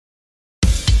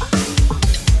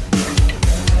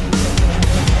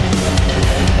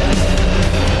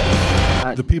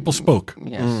The people spoke.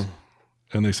 Yes.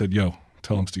 And they said, yo,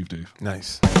 tell him Steve Dave.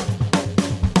 Nice.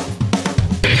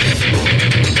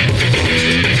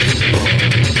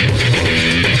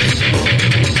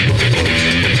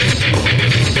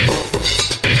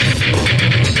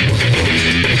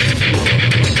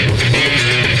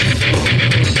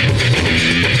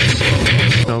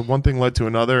 One thing led to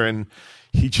another, and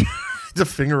he's a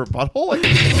finger a butthole.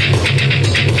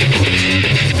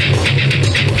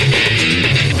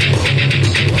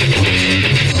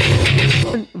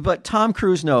 But Tom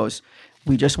Cruise knows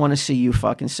we just want to see you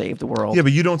fucking save the world. Yeah,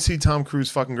 but you don't see Tom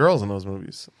Cruise fucking girls in those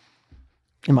movies.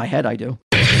 In my head, I do.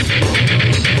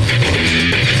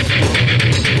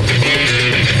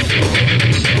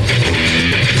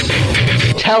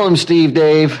 Tell him, Steve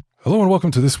Dave. Hello and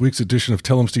welcome to this week's edition of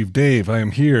Tell him Steve Dave. I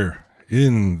am here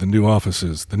in the new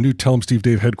offices, the new Tell him Steve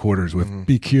Dave headquarters with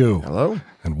BQ. Hello.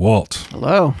 And Walt.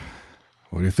 Hello.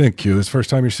 What do you think, Q? This is the first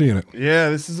time you're seeing it. Yeah,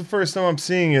 this is the first time I'm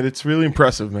seeing it. It's really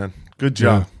impressive, man. Good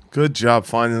job. Yeah. Good job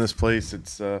finding this place.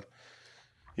 It's, you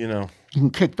know. You can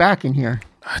kick back in here.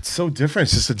 It's so different.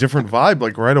 It's just a different vibe,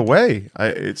 like right away.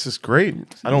 It's just great.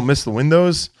 I don't miss the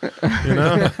windows, you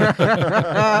know?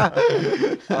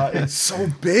 It's so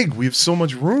big. We have so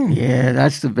much room. Yeah,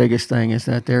 that's the biggest thing is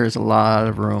that there is a lot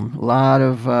of room, a lot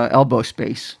of elbow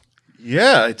space.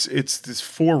 Yeah, it's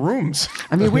 4 rooms.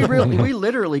 I mean, we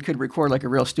literally could record like a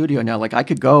real studio now. Like I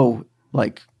could go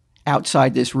like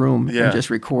outside this room and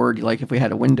just record like if we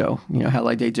had a window. You know how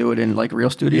like they do it in like real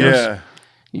studios. Yeah.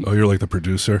 Oh, you're like the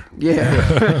producer?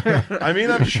 Yeah. I mean,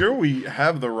 I'm sure we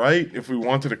have the right if we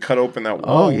wanted to cut open that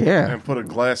wall and put a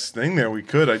glass thing there, we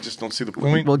could. I just don't see the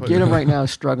point. Well, Gideon right now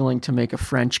is struggling to make a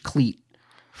French cleat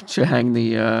to hang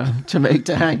the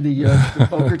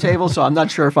poker table. So I'm not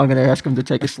sure if I'm going to ask him to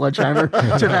take a sledgehammer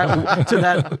to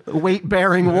that weight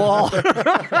bearing wall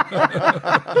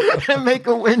and make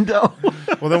a window.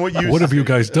 Well, then what have you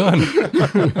guys done?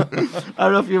 I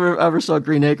don't know if you ever saw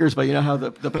Green Acres, but you know how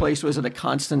the place was in a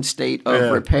constant state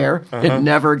of repair. It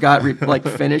never got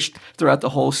finished throughout the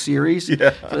whole series.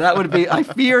 Yeah. So that would be. I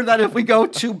fear that if we go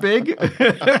too big,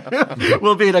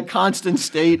 we'll be in a constant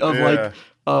state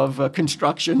of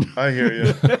construction. I hear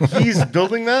you. He's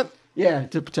building that? Yeah,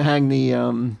 to hang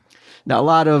the. Now, a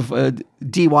lot of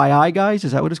DIY guys,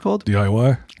 is that what it's called?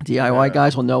 DIY? DIY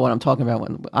guys will know what I'm talking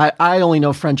about. I only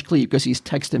know French cleat because he's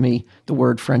texted me the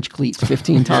word French cleats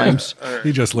 15 times.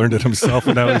 He just learned it himself,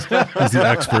 and now he's the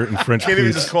expert in French Can't cleats.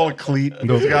 even just call it cleat.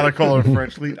 He's got to call it a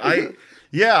French cleat. I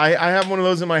have one of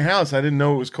those in my house. I didn't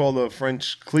know it was called a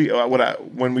French cleat.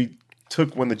 When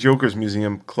the Joker's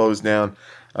Museum closed down,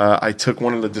 I took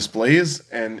one of the displays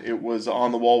and it was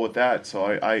on the wall with that. So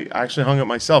I actually hung it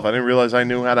myself. I didn't realize I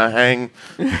knew how to hang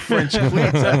French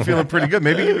cleats. I'm feeling pretty good.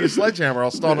 Maybe give me a sledgehammer. I'll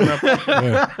start on that.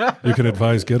 Yeah. You can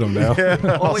advise get them now.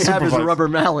 Yeah, All we have is a rubber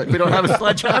mallet. We don't have a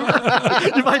sledgehammer.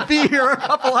 You might be here a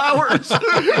couple hours.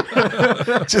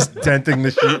 Just denting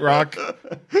the sheetrock.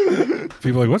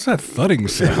 People are like, what's that thudding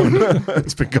sound?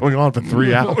 It's been going on for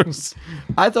 3 hours.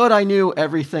 I thought I knew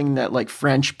everything that like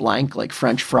French blank, like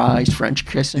French fries, French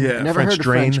kissing. Yeah, I never French heard of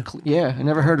drain. I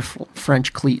never heard of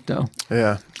French cleat though.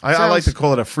 Yeah, I like to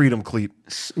call it a freedom cleat.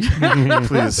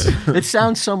 Please. It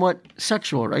sounds somewhat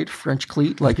sexual, right? French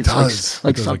cleat, like it's does.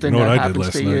 like It does, something like, you know that what I did happens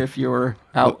last to you night? if you're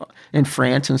out in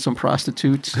France and some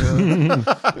prostitutes. How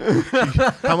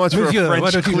much for a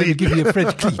French cleat? give me a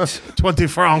French cleat? 20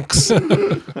 francs. I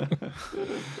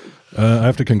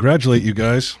have to congratulate you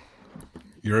guys.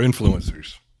 You're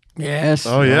influencers. Yes.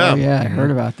 Oh, yeah. I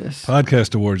heard about this.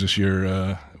 Podcast awards this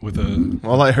year with a...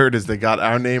 All I heard is they got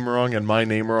our name wrong and my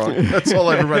name wrong. That's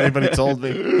all anybody told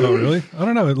me. Oh, really? I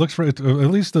don't know. It looks right. At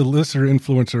least the listener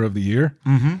influencer of the year.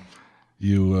 Mm-hmm.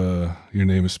 Your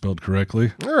name is spelled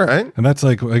correctly. All right. And that's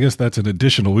like, I guess that's an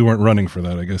additional. We weren't running for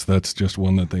that. I guess that's just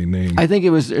one that they named. I think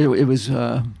it was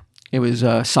simulcast.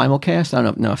 I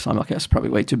don't know. No, simulcast is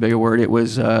probably way too big a word. It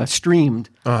was streamed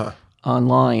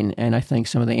online, and I think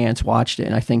some of the ants watched it,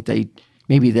 and I think they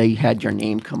had your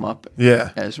name come up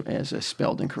as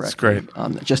spelled incorrectly. That's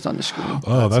great. Just on the screen.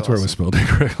 Oh, that's where it was spelled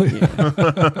incorrectly.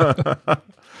 Yeah.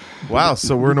 Wow,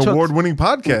 so we're an award-winning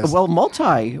podcast. Well,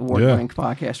 multi-award-winning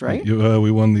podcast, right?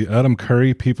 We won the Adam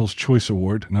Curry People's Choice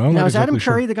Award. Now is Adam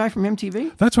Curry the guy from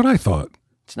MTV? That's what I thought.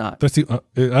 It's not. That's the.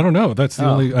 I don't know. That's the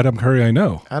only Adam Curry I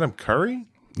know. Adam Curry?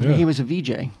 Yeah. He was a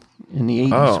VJ in the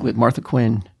 80s with Martha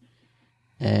Quinn.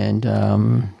 And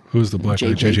who's the black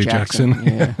guy? JJ Jackson.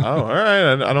 Yeah. Oh, all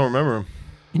right. I don't remember him.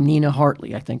 And Nina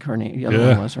Hartley, I think her name. The other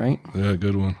one was, right? Yeah,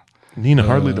 good one. Nina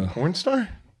Hartley, the porn star?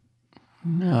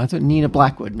 No, I thought Nina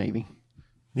Blackwood, maybe.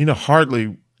 Nina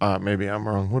Hartley, maybe I'm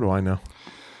wrong. What do I know?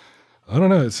 I don't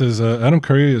know. It says Adam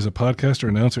Curry is a podcaster,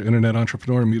 announcer, internet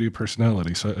entrepreneur, and media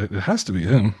personality. So it has to be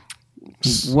him.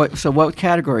 What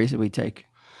categories did we take?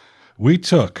 We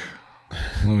took,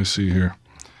 let me see here.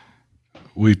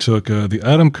 We took the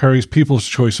Adam Curry's People's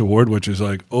Choice Award, which is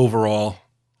like overall.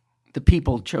 The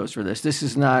people chose for this. This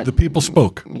is not. The people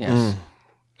spoke. Yes.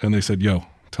 And they said, yo,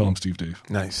 tell him Steve Dave.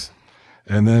 Nice.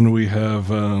 And then we have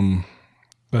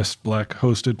Best Black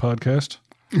Hosted Podcast.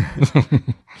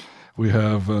 We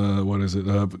have, what is it?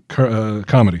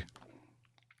 Comedy.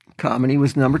 Comedy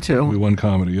was number 2. We won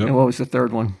comedy, yep. And what was the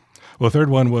third one? Well, the third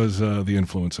one was The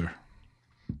Influencer.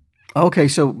 Okay,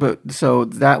 so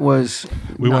that was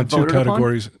we won 2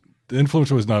 categories. Upon? The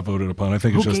Influencer was not voted upon. I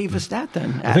think it's who just gave us that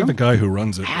then? Adam? I think the guy who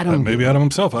runs it. Adam. Maybe Adam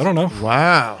himself. I don't know.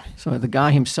 Wow. So the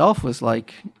guy himself was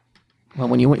like, well,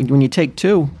 when you take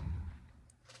 2,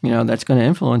 that's going to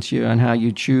influence you on how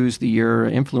you choose your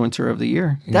influencer of the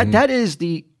year. That is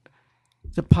the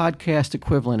podcast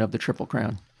equivalent of the Triple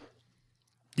Crown.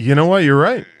 You know what? You're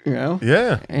right.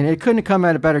 Yeah. And it couldn't have come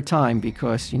at a better time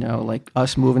because, like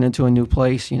us moving into a new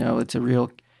place, it's a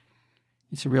real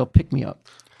pick me up.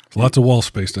 Lots of wall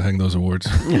space to hang those awards.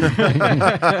 Are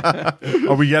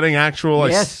we getting actual?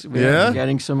 Yes, we're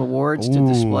getting some awards to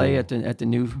display at the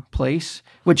new place,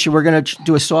 which we're going to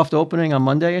do a soft opening on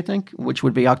Monday, I think, which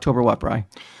would be October what, Bri?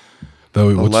 What's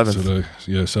 11th. Today?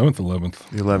 Yeah, 7th, 11th.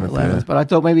 The 11th. Yeah. But I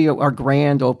thought maybe our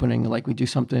grand opening, like we do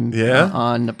something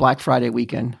on the Black Friday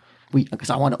weekend, because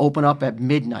I want to open up at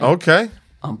midnight. Okay.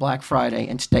 On Black Friday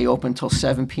and stay open till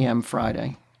 7 p.m.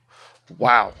 Friday.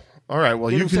 Wow. All right,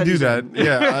 well, you can do that.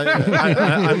 Yeah,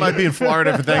 I might be in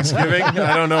Florida for Thanksgiving.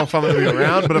 I don't know if I'm going to be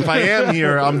around, but if I am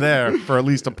here, I'm there for at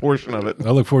least a portion of it. I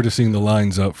look forward to seeing the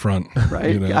lines up front.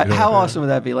 Right? How awesome would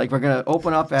that be? Like, we're going to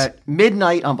open up at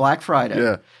midnight on Black Friday.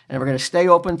 Yeah. And we're going to stay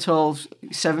open till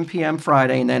 7 p.m.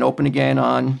 Friday and then open again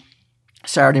on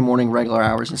Saturday morning, regular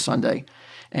hours, and Sunday.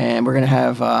 And we're going to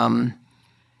have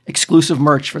exclusive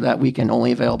merch for that weekend,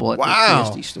 only available at the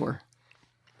TESD store.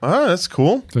 Oh, that's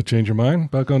cool. Does that change your mind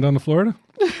about going down to Florida?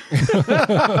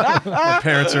 My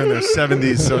parents are in their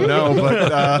 70s, so no.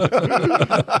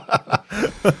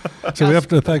 But so we have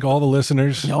to thank all the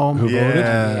listeners who voted.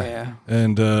 Yeah.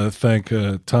 And thank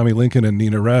Tommy Lincoln and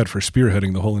Nina Rad for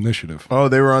spearheading the whole initiative. Oh,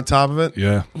 they were on top of it?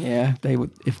 Yeah. Yeah, they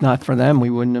would. If not for them, we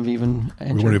wouldn't have even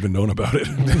entered. We wouldn't even known about it.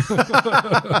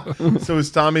 So is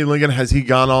Tommy Lincoln, has he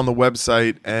gone on the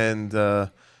website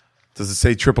and... does it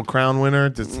say Triple Crown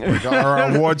winner? Are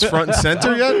our awards front and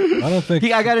center yet? I don't think.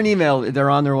 I got an email. They're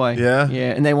on their way. Yeah,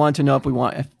 and they want to know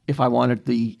if I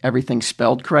wanted everything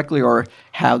spelled correctly or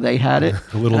how they had it.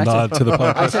 A little nod to the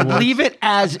podcast. I said, leave it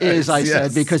as is. I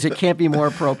said because it can't be more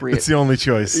appropriate. It's the only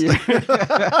choice. Yeah.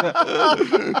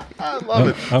 I love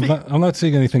it. I'm not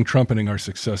seeing anything trumpeting our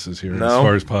successes here as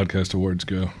far as podcast awards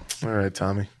go. All right,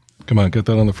 Tommy. Come on, get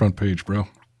that on the front page, bro.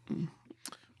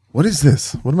 What is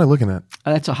this? What am I looking at?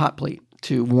 That's a hot plate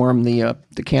to warm the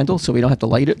candle, so we don't have to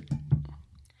light it.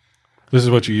 This is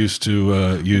what you used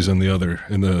to use in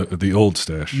the old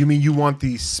stash. You mean you want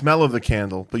the smell of the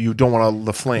candle, but you don't want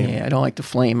the flame? Yeah, I don't like the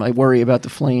flame. I worry about the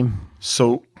flame.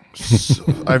 So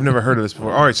I've never heard of this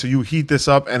before. All right, so you heat this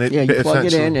up and it... Yeah, you plug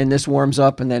it in and this warms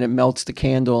up and then it melts the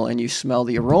candle and you smell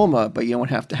the aroma, but you don't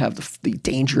have to have the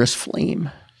dangerous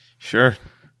flame. Sure.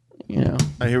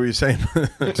 I hear what you're saying.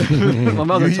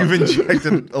 You've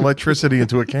injected electricity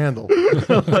into a candle.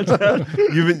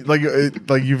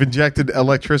 You've injected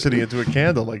electricity into a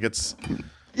candle. Like it's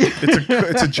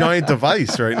a giant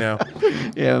device right now.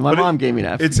 Yeah, my mom gave me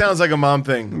that. It sounds like a mom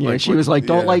thing. Yeah, she was like,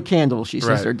 "Don't light candles." She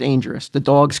says they're dangerous. The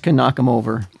dogs can knock them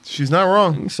over. She's not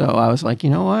wrong. So I was like, you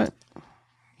know what?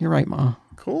 You're right, Ma.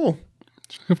 Cool.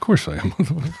 Of course I am.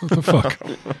 What the fuck?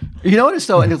 You notice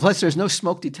though, and plus there's no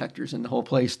smoke detectors in the whole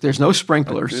place. There's no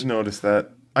sprinklers. I did notice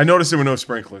that. I noticed there were no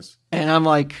sprinklers. And I'm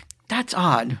like, that's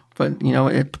odd. But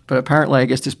but apparently I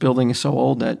guess this building is so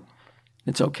old that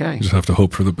it's okay. You just have to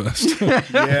hope for the best. Yeah.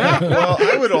 Well,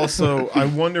 I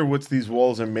wonder what these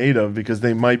walls are made of because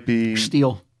they might be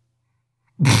steel.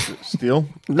 Steel?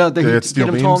 No,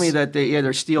 steel beams? told me that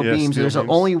they're steel beams. Steel There's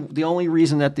beams. The only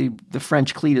reason that the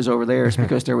French cleat is over there is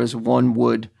because there was one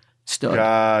wood stud.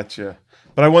 Gotcha.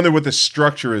 But I wonder what the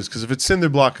structure is because if it's cinder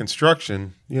block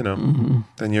construction,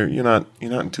 then you're not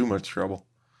in too much trouble.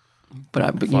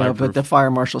 But the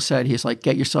fire marshal said he's like,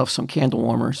 get yourself some candle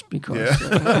warmers because you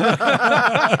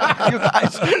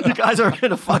guys are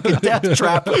in a fucking death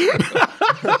trap.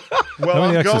 Well,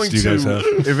 I'm going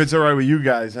to, if it's all right with you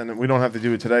guys, and we don't have to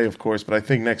do it today, of course, but I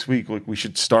think next week we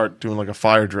should start doing like a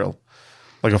fire drill,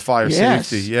 like a fire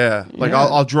safety. Yeah.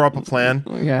 I'll draw up a plan.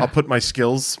 Yeah. I'll put my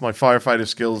firefighter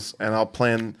skills, and I'll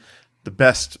plan the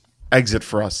best exit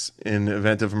for us in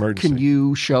event of emergency. Can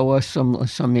you show us some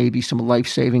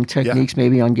life-saving techniques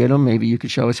maybe on Get him? Maybe you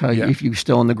could show us how, if you're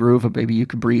still in the groove, or maybe you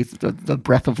could breathe the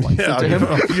breath of life into him.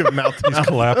 Your mouth He's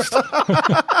collapsed.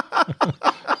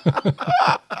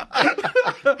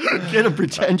 Get him,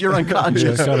 pretend you're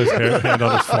unconscious. He's got his hand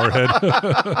on his forehead.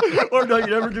 Or no, you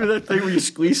never do that thing where you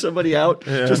squeeze somebody out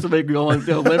just to make them go on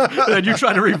their lip, and then you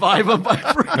try to revive him by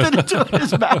breathing into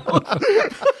his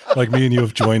mouth. Like me and you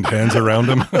have joined hands around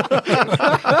him.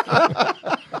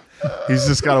 He's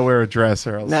just got to wear a dress.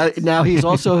 Or else. Now he's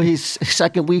also his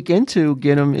second week into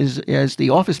Get him is as the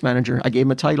office manager. I gave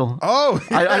him a title. Oh,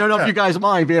 I don't know if you guys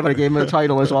mind, but I gave him a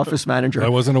title as office manager. I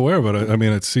wasn't aware, but I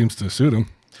mean, it seems to suit him.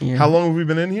 Yeah. How long have we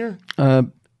been in here?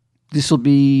 This will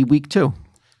be week 2.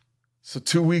 So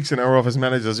 2 weeks and our office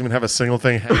manager doesn't even have a single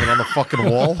thing hanging on the fucking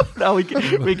wall? No, we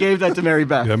gave that to Mary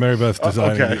Beth. Yeah, Mary Beth's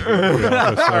designing it. All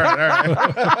right.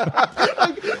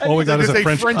 All we got is a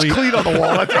French cleat on the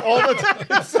wall. That's all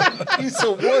that's a piece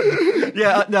of wood.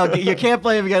 Yeah, no, you can't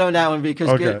blame Get on that one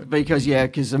because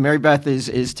Mary Beth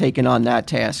is taking on that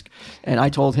task, and I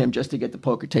told him just to get the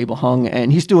poker table hung,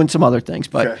 and he's doing some other things,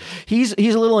 but he's a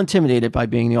little intimidated by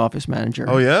being the office manager.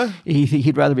 Oh yeah,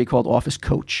 he'd rather be called office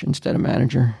coach instead of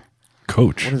manager.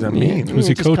 Coach. What does that mean? Who's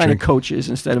he coaching? Kind of coaches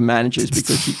instead of manages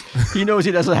because he knows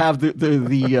he doesn't have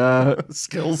the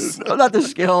skills. Not the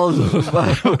skills,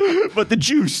 but the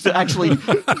juice to actually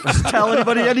tell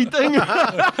anybody anything.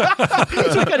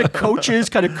 So he kind of coaxes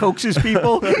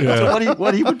people to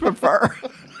what he would prefer.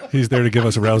 He's there to give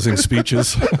us rousing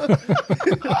speeches.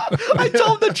 I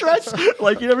told him to dress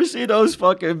like, you never see those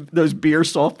beer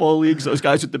softball leagues, those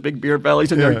guys with the big beer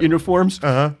bellies in their uniforms?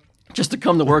 Uh-huh. Just to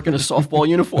come to work in a softball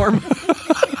uniform.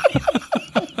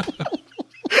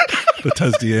 The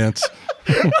TESD ants.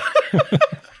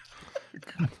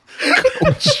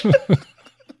 Coach.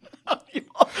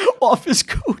 Office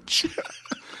coach.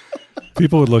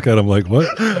 People would look at him like, what?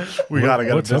 We got to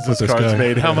get what's a up with business this cards guy?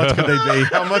 made. How much could they be?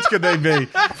 How much could they be?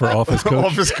 For office coach?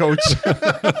 Office coach.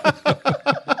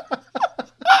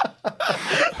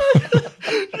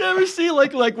 You ever see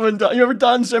like when you remember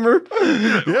Don Zimmer?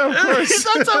 Yeah, of course.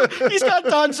 He's got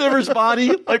Don Zimmer's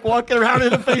body, like walking around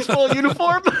in a baseball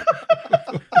uniform.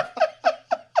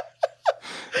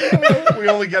 We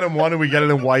only get him one, and we get it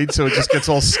in white, so it just gets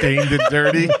all stained and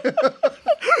dirty.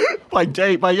 By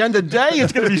end of day,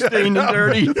 it's going to be stained and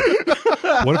dirty.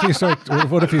 What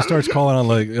if he starts calling on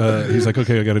he's like,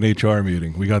 okay, I got an HR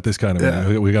meeting. We got this kind of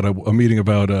meeting. We got a meeting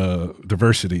about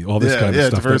diversity, all this kind of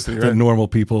stuff diversity, that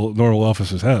normal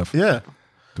offices have. Yeah.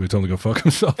 Do we tell him to go fuck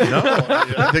himself? No,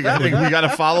 I think we got to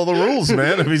follow the rules,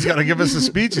 man. If he's got to give us a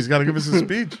speech, he's got to give us a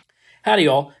speech. Howdy,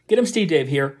 y'all. Get him, Steve Dave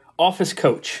here, office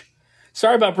coach.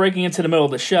 Sorry about breaking into the middle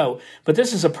of the show, but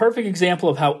this is a perfect example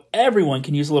of how everyone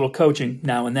can use a little coaching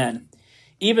now and then.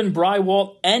 Even Bry,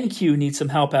 Walt, and Q need some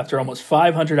help after almost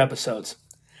 500 episodes.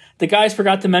 The guys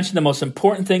forgot to mention the most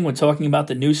important thing when talking about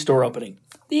the new store opening,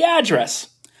 the address.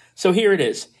 So here it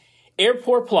is,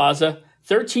 Airport Plaza,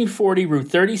 1340 Route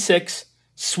 36,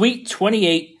 Suite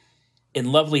 28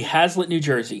 in lovely Hazlet, New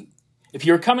Jersey. If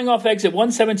you're coming off exit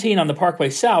 117 on the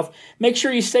Parkway South, make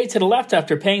sure you stay to the left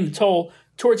after paying the toll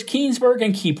towards Keensburg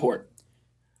and Keyport.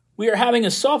 We are having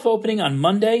a soft opening on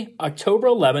Monday, October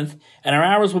 11th, and our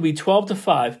hours will be 12 to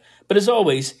 5. But as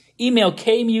always, email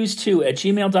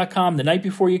kmuse2@gmail.com the night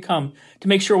before you come to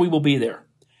make sure we will be there.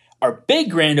 Our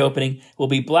big grand opening will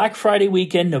be Black Friday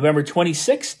weekend, November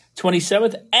 26th,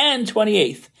 27th, and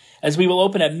 28th, as we will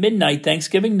open at midnight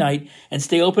Thanksgiving night and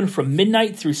stay open from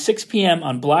midnight through 6 p.m.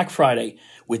 on Black Friday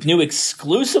with new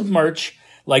exclusive merch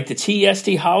like the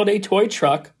TESD holiday toy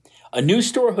truck, a new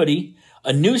store hoodie,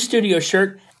 a new studio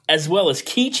shirt, as well as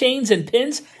keychains and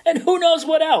pins, and who knows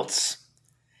what else.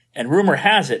 And rumor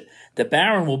has it, the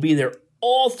Baron will be there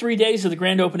all 3 days of the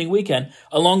grand opening weekend,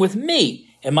 along with me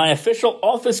in my official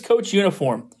office coach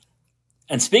uniform.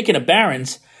 And speaking of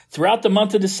Barons, throughout the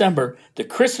month of December, the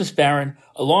Christmas Baron,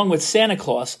 along with Santa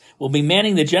Claus, will be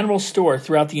manning the general store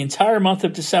throughout the entire month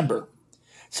of December.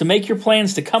 So make your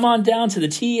plans to come on down to the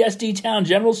TESD Town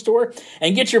General Store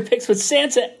and get your pics with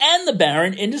Santa and the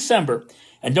Baron in December.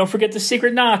 And don't forget the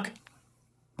secret knock.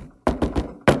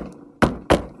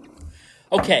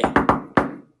 Okay,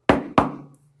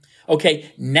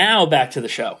 now back to the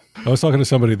show. I was talking to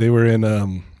somebody. They were in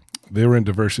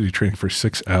diversity training for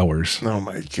 6 hours. Oh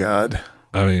my God!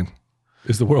 I mean,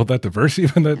 is the world that diverse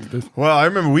even? Well, I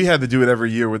remember we had to do it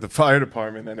every year with the fire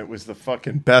department, and it was the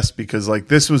fucking best because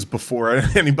this was before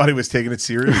anybody was taking it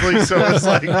seriously. So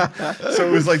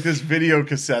it was like this video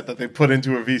cassette that they put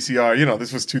into a VCR. You know,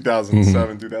 this was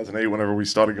 2007, 2008, whenever we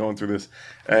started going through this,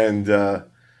 and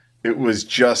it was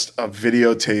just a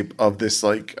videotape of this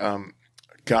like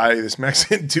guy, this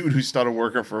Mexican dude who started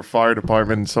working for a fire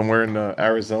department somewhere in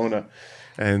Arizona,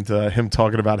 and him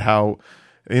talking about how,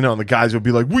 and the guys would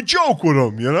be like, we joke with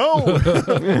him, we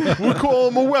call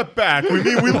him a wetback. We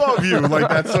mean we love you, like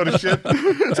that sort of shit.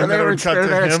 So they would cut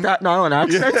to him. Staten Island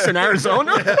accents in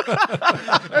Arizona.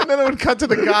 And then it would cut to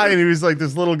the guy, and he was like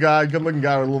this little guy, good-looking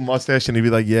guy with a little mustache, and he'd be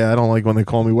like, yeah, I don't like when they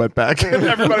call me wetback. And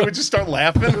everybody would just start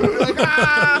laughing. We'd be like,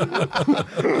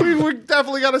 we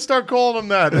definitely got to start calling him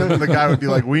that. And the guy would be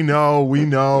like, we know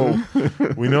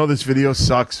this video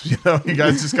sucks. You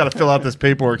guys just got to fill out this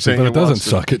paperwork saying but it doesn't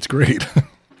suck. It's great.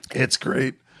 It's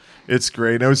great.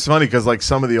 And it was funny because like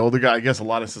some of the older guys, I guess a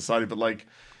lot of society, but like,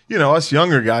 us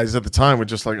younger guys at the time were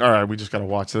just like, all right, we just got to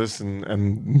watch this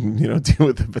and deal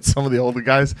with it. But some of the older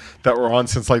guys that were on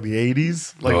since like the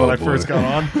 80s, like when I first got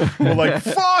on, were like,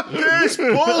 fuck this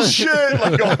bullshit,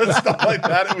 like all that stuff like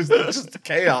that. It was just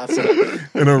chaos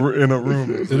in a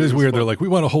room. It is weird. They're like, we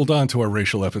want to hold on to our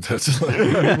racial epithets. We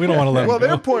don't want to let them go.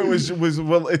 Their point was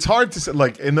it's hard to say,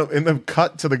 like in the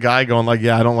cut to the guy going like,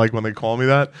 yeah, I don't like when they call me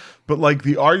that. But like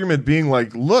the argument being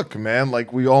like, look, man,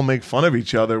 like we all make fun of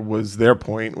each other was their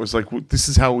point. Was like, this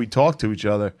is how we talk to each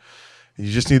other.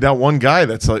 You just need that one guy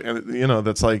that's like,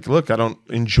 that's like, look, I don't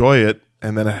enjoy it,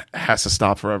 and then it has to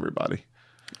stop for everybody.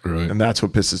 Right. And that's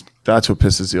what pisses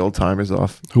the old timers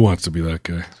off. Who wants to be that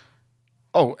guy?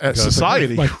 Oh,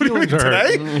 society. What do you mean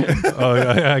today? Oh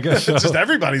yeah, I guess so. It's just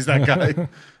everybody's that guy.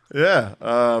 Yeah,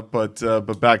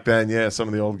 but back then, yeah, some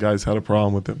of the old guys had a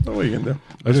problem with it. What are you gonna do?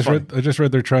 I just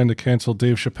read they're trying to cancel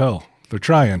Dave Chappelle. They're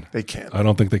trying. They can't. I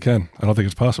don't think they can. I don't think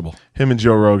it's possible. Him and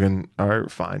Joe Rogan are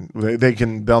fine. They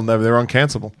can. They'll never. They're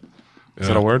uncancelable. Is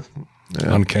that a word? Yeah.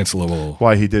 Uncancelable.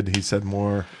 Why he said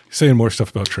more. He's saying more stuff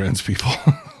about trans people.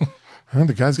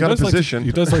 The guy's got a position.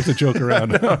 He does like to joke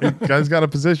around. The guy's got a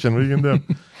position. What are you gonna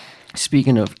do?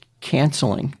 Speaking of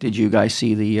canceling, did you guys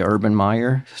see the Urban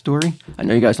Meyer story? I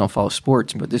know you guys don't follow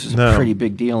sports, but this is a pretty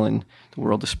big deal in the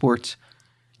world of sports.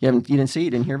 You didn't see it?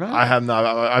 You didn't hear about it? I have not.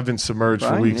 I've been submerged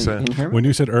for weeks. When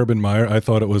you said Urban Meyer, I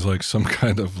thought it was like some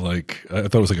kind of I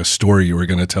thought it was like a story you were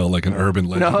going to tell, like an urban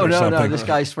legend or something. No. This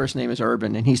guy's first name is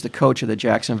Urban, and he's the coach of the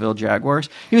Jacksonville Jaguars.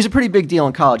 He was a pretty big deal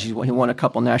in college. He won a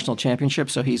couple national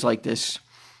championships, so he's like this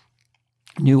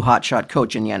new hotshot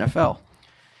coach in the NFL.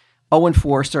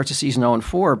 0-4, starts the season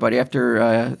 0-4, but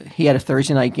after he had a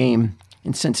Thursday night game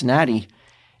in Cincinnati,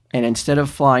 and instead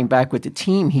of flying back with the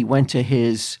team, he went to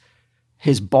his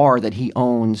bar that he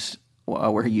owns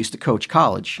where he used to coach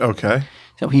college. Okay.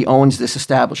 So he owns this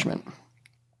establishment.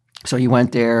 So he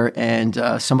went there,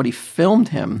 and somebody filmed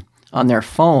him on their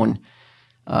phone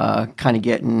kind of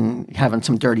having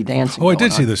some dirty dancing. Oh, I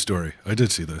did see this story. I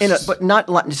did see this. But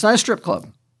it's not a strip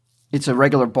club. It's a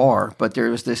regular bar, but there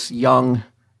was this young,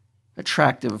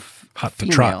 attractive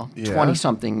female,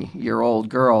 20-something-year-old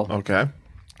girl. Okay.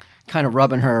 Kind of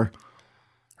rubbing her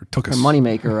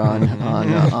moneymaker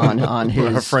on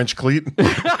his... Her French cleat?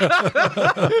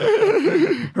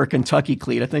 Her Kentucky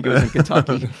cleat. I think it was in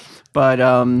Kentucky. But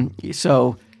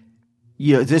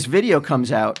this video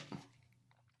comes out,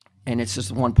 and it's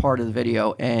just one part of the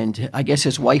video, and I guess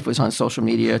his wife was on social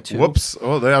media too. Whoops.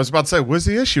 Oh, I was about to say, what's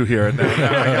the issue here? Now I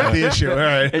got the issue. All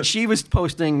right. And she was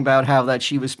posting about how that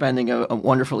she was spending a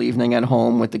wonderful evening at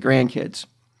home with the grandkids.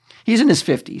 He's in his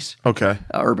 50s. Okay.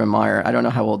 Urban Meyer. I don't know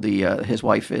how old his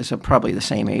wife is. Probably the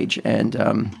same age.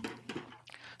 And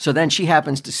so then she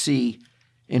happens to see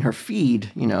in her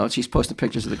feed, she's posting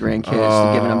pictures of the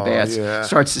grandkids, giving them baths,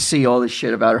 starts to see all this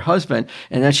shit about her husband,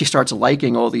 and then she starts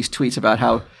liking all these tweets about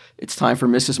how it's time for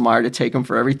Mrs. Meyer to take him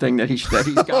for everything that he's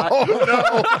got. Oh,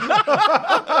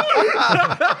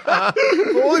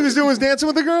 no. All he was doing was dancing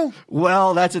with the girl?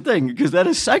 Well, that's the thing, because then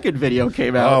a second video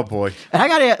came out. Oh, boy. And I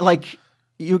got to,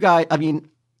 you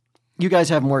guys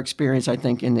have more experience, I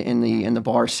think, in the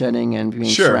bar setting and being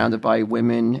surrounded by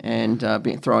women and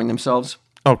throwing themselves.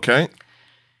 Okay.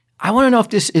 I want to know if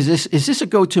this is a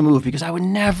go-to move, because I would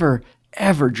never,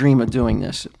 ever dream of doing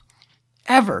this.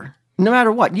 Ever. No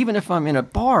matter what. Even if I'm in a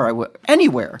bar,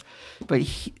 anywhere. But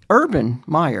Urban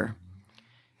Meyer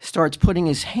starts putting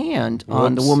his hand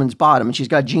on the woman's bottom, and she's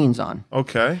got jeans on.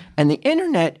 Okay. And the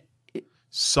internet...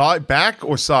 Back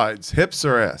or sides? Hips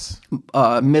or ass?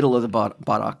 Middle of the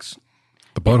buttocks.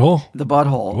 The butthole? The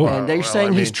butthole. Whoa. And they're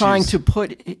saying he was trying to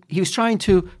put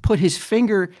his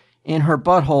finger in her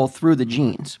butthole through the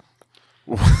jeans.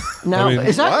 Now,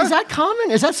 is that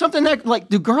common? Is that something that, like,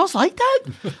 do girls like that?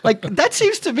 Like, that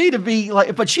seems to me to be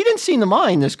like, but she didn't seem to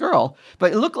mind, this girl.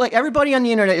 But it looked like everybody on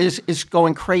the internet is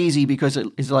going crazy because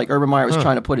it's like Urban Meyer was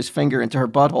trying to put his finger into her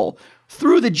butthole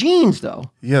through the jeans,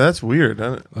 though. Yeah, that's weird.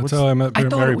 That's how I met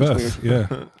Mary Beth. Yeah.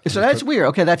 So that's weird.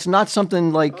 Okay, that's not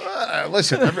something like.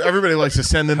 Listen, everybody likes to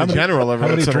send in the general every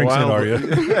once in a while. How many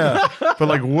drinks in are you? Yeah, but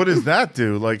like, what does that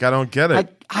do? Like, I don't get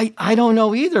it. I don't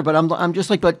know either. But I'm just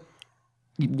like, but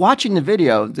watching the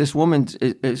video, this woman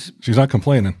is. She's not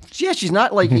complaining. Yeah, she's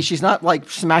not like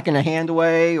smacking a hand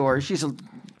away, or she's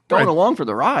going along for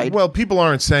the ride. Well, people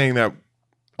aren't saying that.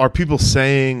 Are people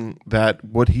saying that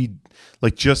what he?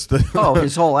 Like just the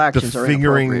his whole actions are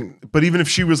fingering, but even if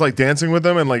she was like dancing with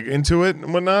him and like into it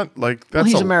and whatnot, like that's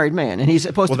he's a married man and he's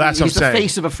supposed to be he's the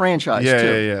face of a franchise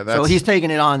too. Yeah. So he's taking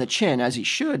it on the chin as he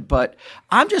should. But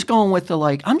I'm just going with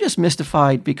I'm just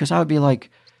mystified because I would be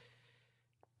like,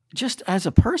 just as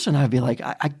a person, I'd be like,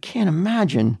 I can't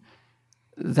imagine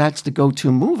that's the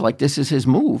go-to move. Like this is his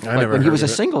move. Like when he was a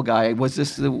single guy, was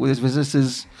this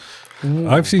his?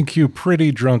 I've seen Q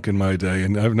pretty drunk in my day,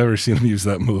 and I've never seen him use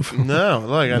that move. No,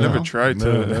 like I never tried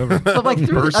to. Never. But like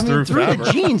through the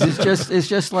jeans is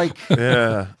just like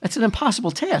it's an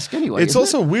impossible task anyway. It's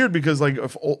also weird because like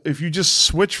if you just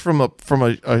switch from a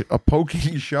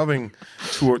poking shoving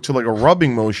to like a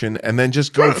rubbing motion and then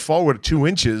just go forward 2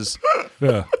 inches.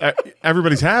 Yeah,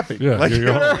 everybody's happy. Yeah, like,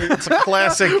 it's a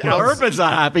classic. Urban's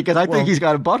not happy because I think he's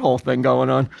got a butthole thing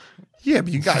going on. Yeah,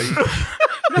 but you got.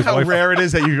 You know how rare it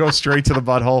is that you go straight to the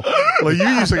butthole. Well, you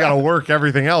usually got to work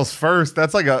everything else first.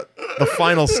 That's like the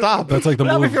final stop. That's like the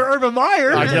move. If you're Urban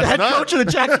Meyer, the head coach of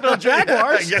the Jacksonville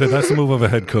Jaguars. That's the move of a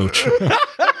head coach.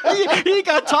 he ain't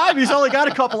got time. He's only got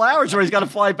a couple hours where he's got to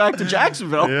fly back to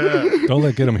Jacksonville. Yeah. Don't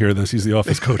let him hear this. He's the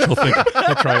office coach. He'll think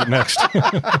he'll try it next.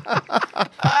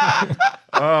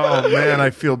 Oh man, I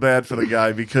feel bad for the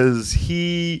guy because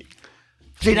he.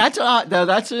 See, that's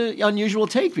an unusual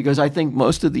take because I think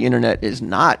most of the internet is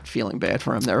not feeling bad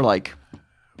for him. They're like,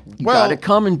 you got to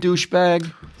come and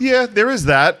douchebag. Yeah, there is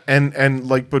that, and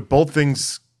like, but both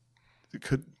things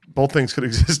could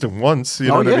exist at once. You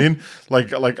know what I mean?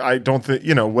 Like I don't think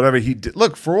whatever he did.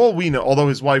 Look, for all we know, although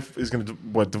his wife is going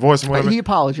to divorce him, whatever. He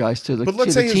apologized to the but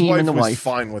let's say his team wife and the was wife.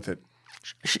 Fine with it.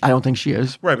 I don't think she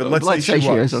is. Right, but let's say she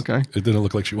was. Is. Okay. It didn't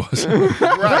look like she was.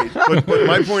 Right, but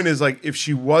my point is, like, if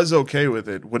she was okay with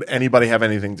it, would anybody have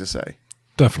anything to say?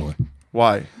 Definitely.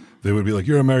 Why? They would be like,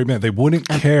 "You're a married man." They wouldn't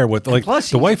care what. Like,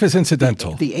 plus, the wife is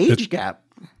incidental. The age gap.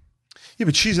 Yeah,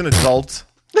 but she's an adult.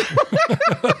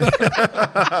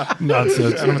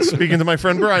 Nonsense. I'm speaking to my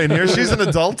friend Brian here. She's an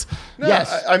adult. No,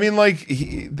 yes. I mean, like,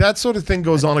 that sort of thing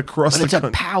goes on across the country.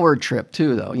 It's a power trip,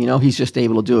 too, though. He's just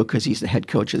able to do it because he's the head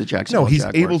coach of the Jacksonville Jaguars.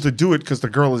 No, he's able to do it because the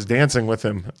girl is dancing with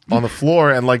him on the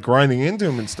floor and, like, grinding into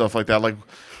him and stuff like that.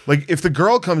 Like if the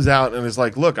girl comes out and is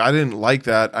like, look, I didn't like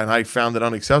that and I found it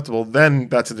unacceptable, then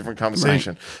that's a different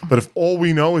conversation. Right. But if all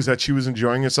we know is that she was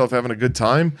enjoying herself, having a good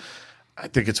time, I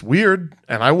think it's weird.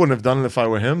 And I wouldn't have done it if I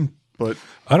were him. But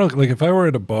I don't like if I were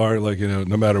at a bar, like,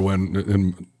 no matter when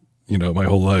in, my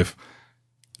whole life,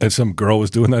 and some girl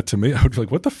was doing that to me, I would be like,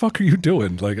 what the fuck are you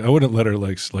doing? Like, I wouldn't let her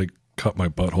like cut my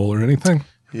butthole or anything.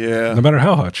 Yeah. No matter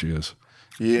how hot she is.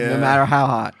 Yeah. No matter how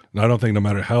hot. No, I don't think no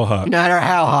matter how hot. No matter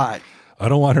how hot. I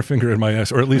don't want her finger in my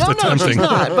ass, or at least attempting. No, she's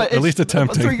not, but at least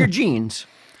attempting. Through your jeans.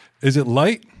 Is it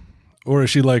light? Or is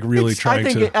she like really trying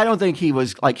to? I don't think he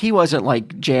wasn't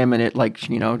like jamming it, like,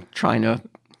 trying to.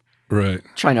 Right.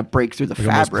 Trying to break through the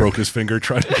fabric. Almost broke his finger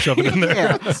trying to shove it in there.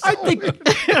 Yeah, I think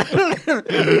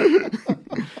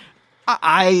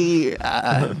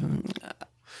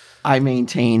I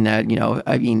maintain that,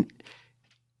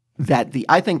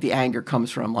 I think the anger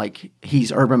comes from, like,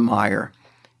 he's Urban Meyer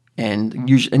and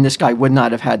this guy would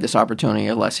not have had this opportunity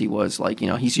unless he was like,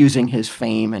 he's using his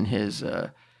fame and his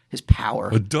power.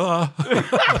 Duh.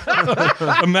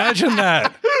 Imagine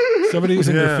that. Somebody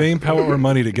using their fame, power, or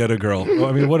money to get a girl. Well,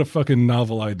 I mean, what a fucking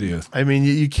novel idea. I mean,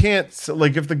 you can't,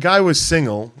 like, if the guy was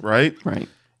single, right? Right.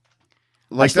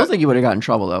 Like I still think he would have gotten in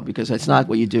trouble, though, because it's not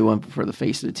what you do for the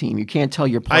face of the team. You can't tell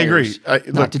your players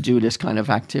not to do this kind of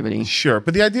activity. Sure,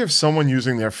 but the idea of someone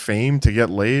using their fame to get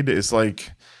laid is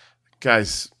like,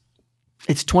 guys.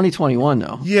 It's 2021,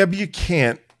 though. Yeah, but you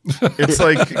can't. It's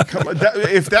like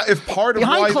if part of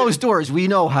behind closed doors, we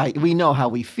know how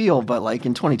we feel, but like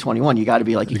in 2021, you got to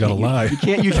be like you got to lie. You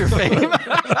can't use your fame. Do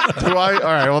I? All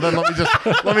right. Well, then let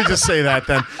me just say that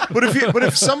then. But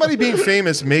if somebody being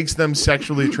famous makes them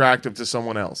sexually attractive to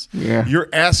someone else, you're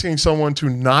asking someone to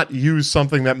not use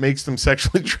something that makes them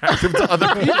sexually attractive to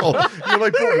other people. You're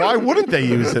like, well, why wouldn't they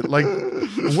use it? Like,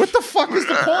 What the fuck is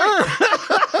the point?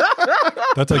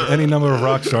 That's like any number of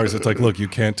rock stars. It's like, look, you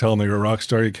can't tell them you're a rock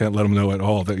star. You can't let them know at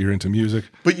all that you're into music.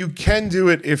 But you can do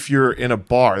it if you're in a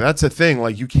bar. That's a thing.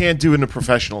 Like, you can't do it in a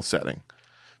professional setting.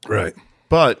 Right.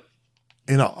 But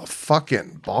in a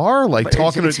fucking bar, like But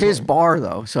talking it's his bar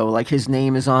though, so like his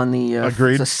name is on the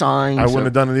agreed. the sign. I wouldn't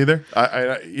have done it either.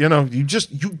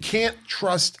 You can't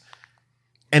trust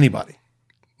anybody.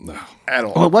 No. At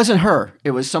all. Well, it wasn't her. It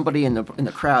was somebody in the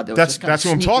crowd. That was That's who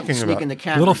I'm talking about. Sneaking the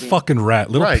camera. Little fucking rat.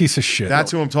 Little piece of shit.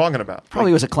 That's who I'm talking about.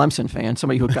 Probably was a Clemson fan.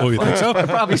 Somebody who got you think so?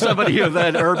 probably somebody who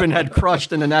that Urban had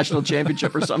crushed in the national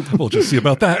championship or something. We'll just see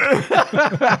about that.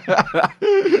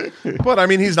 But I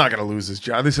mean, he's not going to lose his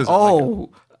job. This is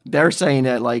they're saying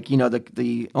that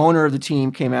the owner of the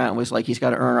team came out and was like, he's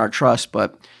got to earn our trust,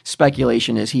 but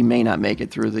speculation is he may not make it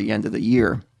through the end of the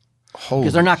year.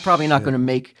 Because they're probably not going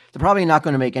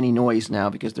to make any noise now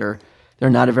because they're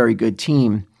not a very good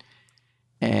team,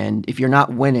 and if you're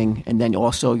not winning, and then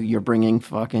also you're bringing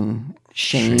fucking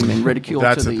shame and ridicule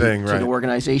to the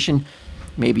organization,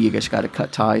 maybe you just got to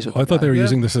cut ties with. I thought they were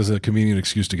using this as a convenient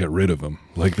excuse to get rid of him.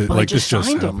 Like this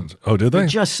just happened. Oh, did they?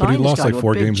 Just signed but he lost like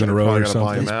 4 games in a row or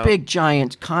something. This big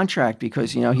giant contract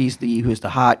because he's who's the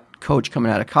hot coach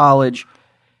coming out of college.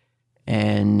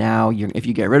 And now, if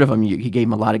you get rid of him, he gave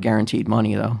him a lot of guaranteed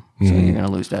money, though. So you're going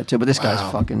to lose that, too. But this guy's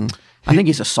fucking... I think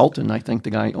he's a sultan, I think, the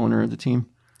guy, owner of the team.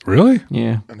 Really?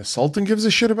 Yeah. And a sultan gives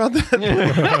a shit about that?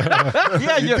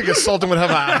 Yeah. You think a sultan would have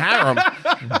a harem?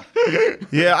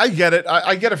 Yeah, I get it.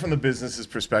 I get it from the business's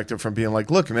perspective, from being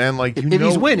like, look, man, like, if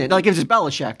he's winning, like if it's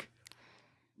Belichick.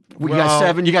 You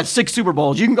got 6 Super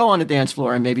Bowls. You can go on the dance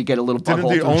floor and maybe get a little butthole.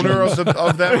 Didn't the owner of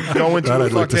that go into a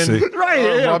fucking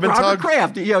Robert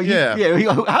Kraft?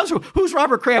 Who's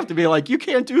Robert Kraft to be like, you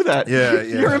can't do that? Yeah.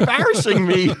 You're embarrassing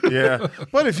me. Yeah,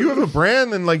 but if you have a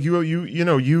brand and like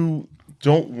you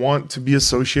don't want to be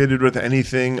associated with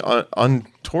anything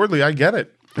untowardly, I get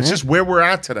it. It's just where we're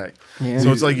at today. Yeah.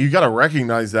 So it's like you got to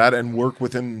recognize that and work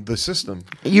within the system.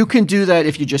 You can do that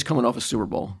if you're just coming off a Super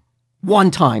Bowl.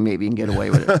 One time, maybe you can get away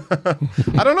with it.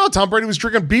 I don't know. Tom Brady was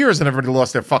drinking beers and everybody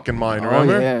lost their fucking mind.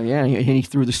 Remember? Yeah. He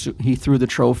threw the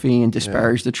trophy and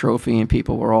disparaged the trophy, and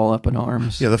people were all up in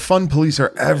arms. Yeah, the fun police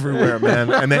are everywhere,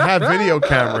 man, and they have video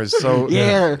cameras. So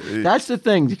that's the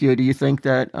thing. Do you think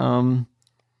that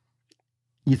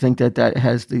that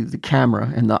has the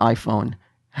camera and the iPhone?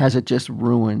 Has it just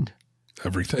ruined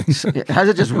everything? Has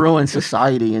it just ruined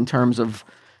society in terms of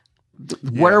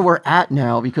where we're at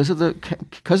now because of the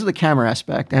camera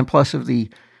aspect and plus of the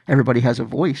everybody has a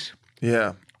voice?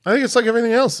 Yeah, I think it's like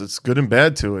everything else. It's good and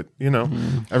bad to it.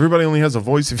 Everybody only has a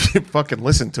voice if you fucking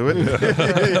listen to it. You know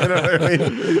what I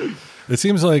mean? It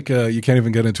seems like you can't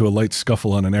even get into a light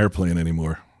scuffle on an airplane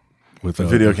anymore. With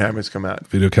video cameras come out.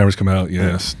 Video cameras come out.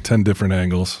 Yes, 10 different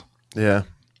angles. Yeah.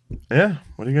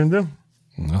 What are you gonna do?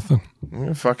 Nothing.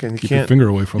 Fucking keep your finger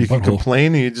away from. You can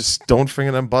complain, and you just don't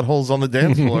finger them buttholes on the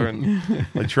dance floor, and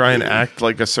like try and act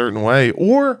like a certain way,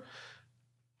 or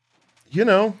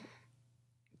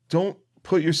don't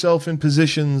put yourself in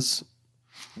positions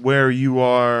where you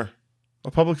are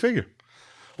a public figure.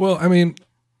 Well, I mean,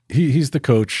 he's the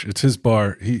coach. It's his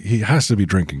bar. He has to be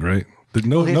drinking, right?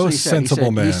 No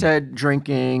sensible man. He said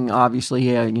drinking. Obviously,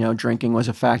 drinking was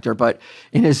a factor. But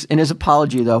in his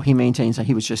apology, though, he maintains that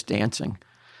he was just dancing,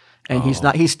 and he's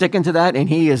not. He's sticking to that, and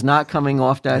he is not coming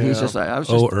off that. Yeah. He's just like,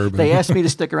 Urban. They asked me to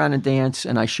stick around and dance,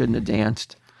 and I shouldn't have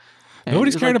danced. And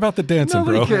nobody's caring about the dancing,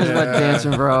 bro. Nobody cares about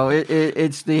dancing, bro.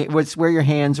 It's where your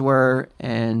hands were,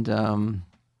 and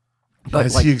but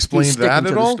has he explained that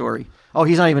at all? Story. Oh,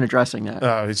 he's not even addressing that.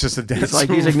 Oh, it's just a dance.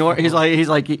 He's ignoring. He's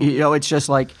like, it's just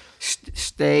like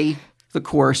stay the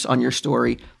course on your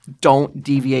story. Don't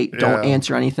deviate. Don't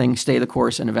answer anything. Stay the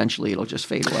course, and eventually it'll just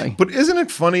fade away. But isn't it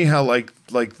funny how like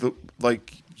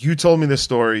you told me this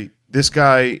story? This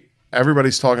guy,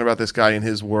 everybody's talking about this guy in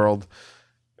his world,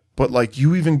 but like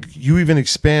you even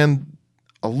expand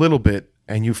a little bit,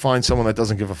 and you find someone that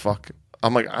doesn't give a fuck.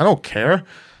 I'm like, I don't care.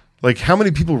 Like, how many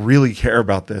people really care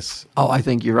about this? Oh, I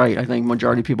think you're right. I think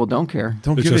majority of people don't care.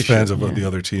 It's just fans of the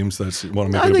other teams that want to make it a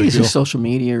big deal. I think it's just social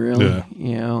media, really.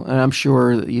 Yeah. And I'm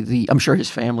sure his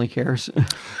family cares.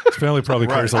 His family probably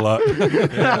cares a lot.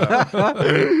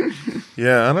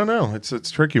 Yeah, I don't know. It's a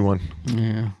tricky one.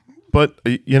 Yeah. But,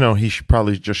 he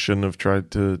probably just shouldn't have tried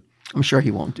to... I'm sure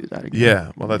he won't do that again.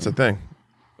 Yeah, well, that's the thing.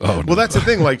 Oh, well, that's the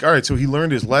thing. Like, all right, so he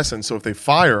learned his lesson. So if they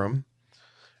fire him,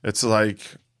 it's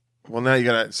like... Well,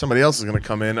 now somebody else is gonna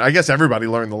come in. I guess everybody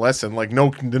learned the lesson. Like,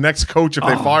 the next coach, if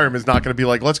they fire him, is not gonna be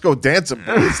like, let's go dance him,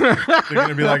 boys. They're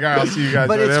gonna be like, all right, I'll see you guys.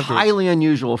 But right it's afterwards. highly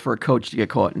unusual for a coach to get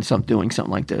caught in doing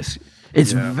something like this.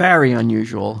 It's very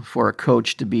unusual for a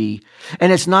coach to be,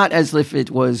 and it's not as if it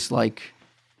was like,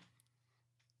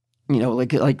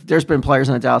 like there's been players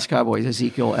on the Dallas Cowboys,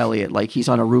 Ezekiel Elliott, like he's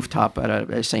on a rooftop at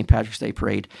a St. Patrick's Day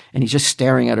parade, and he's just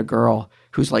staring at a girl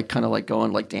who's like kind of like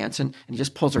going like dancing, and he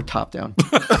just pulls her top down.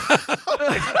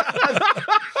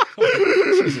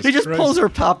 He just pulls her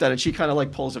top down, and she kind of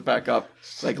like pulls it back up,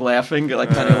 like laughing, like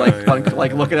kind of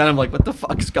like looking at him like, what the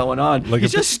fuck's going on? Like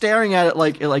he's just staring at it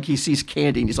like he sees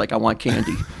candy, and he's like, I want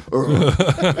candy.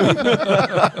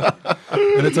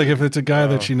 And it's like if it's a guy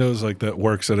that she knows like that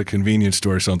works at a convenience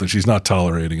store or something, she's not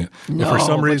tolerating it. No, but for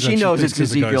some reason she knows thinks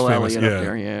it's the guy's Ezekiel famous. Elliott up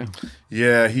there. Yeah.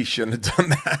 Yeah, he shouldn't have done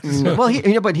that.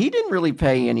 Well, but he didn't really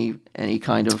pay any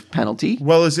kind of penalty.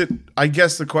 Well, is it? I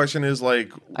guess the question is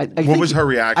like, what was her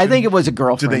reaction? I think it was a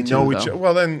girlfriend. Did they know each other?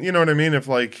 Well, then you know what I mean. If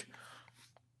like,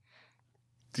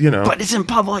 but it's in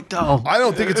public though. I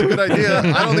don't think it's a good idea.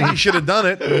 I don't think he should have done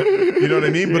it. You know what I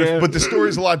mean? But the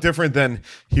story's a lot different than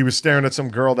he was staring at some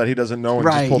girl that he doesn't know and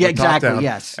just pulled the top down.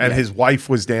 Yes, and his wife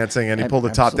was dancing and he pulled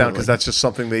the top down because that's just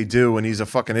something they do, and he's a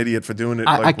fucking idiot for doing it.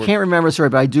 I can't remember the story,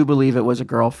 but I do believe it was a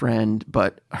girlfriend.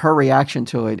 But her reaction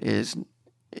to it is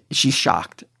she's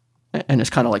shocked. And it's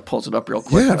kind of like pulls it up real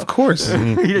quick. Yeah, of course.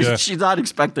 She's not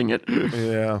expecting it.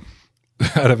 Yeah.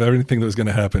 Out of everything that was going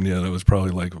to happen, that was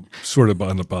probably like sort of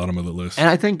on the bottom of the list. And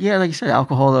I think, like you said,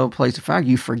 alcohol though plays a factor.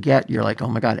 You forget. You're like, oh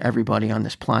my God, everybody on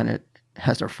this planet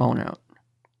has their phone out.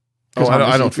 Oh,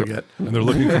 I don't forget. And they're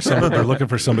looking for somebody. They're looking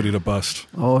for somebody to bust.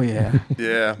 Oh yeah.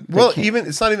 Yeah. Well,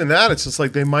 it's not even that. It's just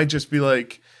like they might just be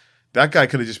like, that guy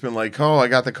could have just been like, oh, I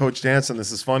got the coach dancing.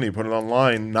 This is funny. Put it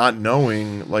online, not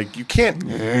knowing. Like, you can't.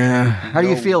 Yeah. How do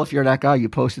you feel if you're that guy? You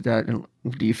posted that, and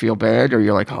do you feel bad, or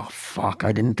you're like, oh fuck,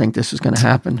 I didn't think this was going to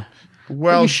happen?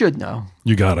 Well, you should know.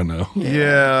 You got to know.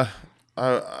 Yeah.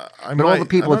 But all the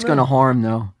people it's going to harm,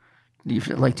 though. Do you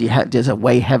feel like does it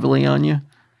weigh heavily on you?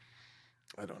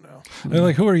 I don't know. And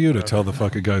like, who are you to tell the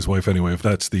fucking guy's wife anyway? If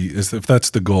that's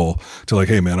the goal, to like,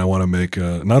 hey man, I want to make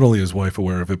not only his wife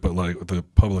aware of it, but like the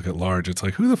public at large. It's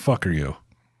like, who the fuck are you?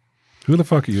 Who the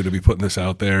fuck are you to be putting this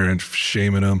out there and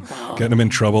shaming them, getting them in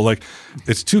trouble? Like,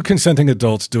 it's two consenting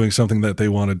adults doing something that they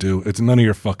want to do. It's none of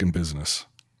your fucking business.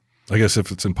 I guess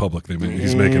if it's in public,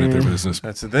 he's making it their business.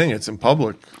 That's the thing. It's in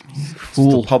public. It's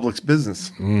the public's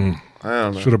business. I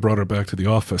don't know. Should have brought her back to the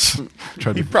office.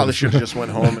 He probably should have just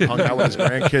went home and hung out with his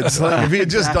grandkids. Like, if he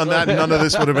had just done that, none of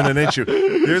this would have been an issue.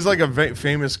 There's like a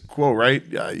famous quote, right?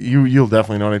 You'll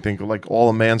definitely know. I think like all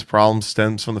a man's problem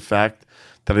stems from the fact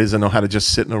that he doesn't know how to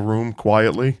just sit in a room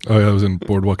quietly. Oh yeah, it was in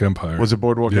Boardwalk Empire. Was it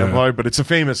Boardwalk Empire? But it's a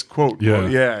famous quote. Yeah,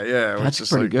 yeah. That's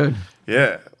just pretty good.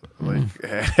 Yeah. Like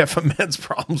half a man's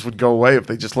problems would go away if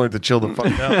they just learned to chill the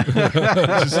fuck out.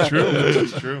 Which is true. Which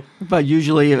is true. But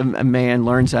usually a man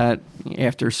learns that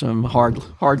after some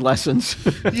hard lessons.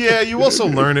 Yeah, you also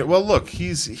learn it. Well, look,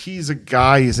 he's a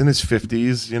guy. He's in his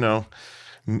 50s. You know,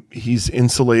 he's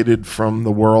insulated from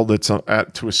the world. That's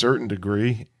to a certain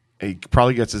degree. He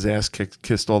probably gets his ass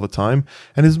kissed all the time,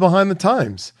 and is behind the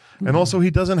times. And also, he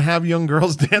doesn't have young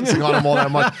girls dancing on him all that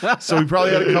much. So he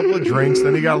probably had a couple of drinks.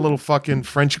 Then he got a little fucking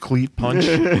French cleat punch,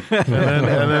 and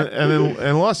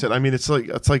then lost it. I mean, it's like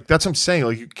that's what I'm saying.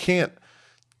 Like, you can't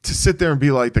to sit there and be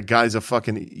like the guy's a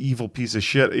fucking evil piece of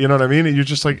shit. You know what I mean? And you're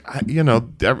just like,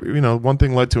 one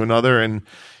thing led to another, and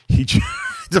he just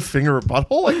to finger a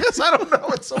butthole. I guess I don't know.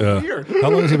 It's so weird. How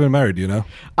long has he been married? Do you know?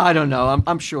 I don't know.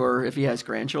 I'm sure if he has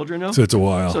grandchildren, though. So it's a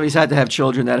while. So he's had to have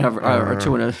children that are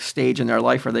to in a stage in their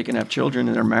life where they can have children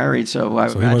and they're married. So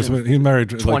he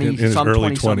married like in his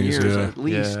early 20s, at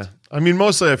least. Yeah. I mean,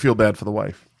 mostly I feel bad for the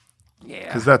wife. Yeah.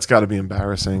 Because that's got to be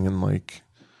embarrassing and like.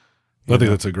 I think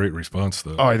that's a great response,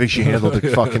 though. Oh, I think she handled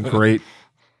it fucking great.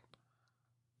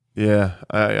 Yeah,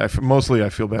 I mostly I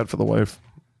feel bad for the wife.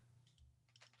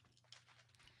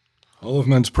 All of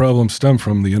men's problems stem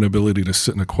from the inability to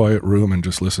sit in a quiet room and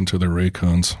just listen to their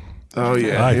Raycons. Oh,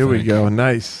 yeah. Here we go.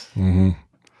 Nice. Mm-hmm.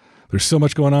 There's so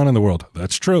much going on in the world.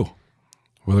 That's true.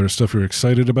 Whether it's stuff you're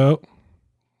excited about,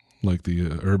 like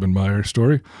the Urban Meyer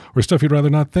story, or stuff you'd rather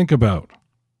not think about.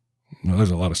 No,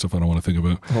 there's a lot of stuff I don't want to think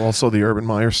about. Also, the Urban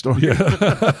Meyer story. Yeah.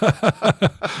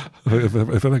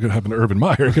 if that could happen to Urban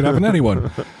Meyer, it could happen to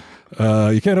anyone.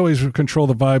 You can't always control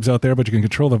the vibes out there, but you can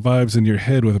control the vibes in your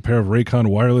head with a pair of Raycon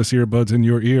wireless earbuds in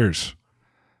your ears.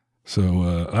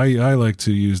 So I like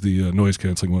to use the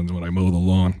noise-canceling ones when I mow the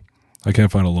lawn. I can't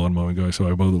find a lawn mowing guy, so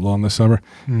I mow the lawn this summer.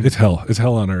 It's hell. It's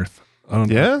hell on earth.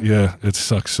 Yeah? Yeah, it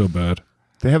sucks so bad.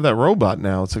 They have that robot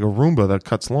now. It's like a Roomba that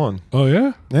cuts lawn. Oh,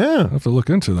 yeah? Yeah. I have to look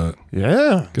into that.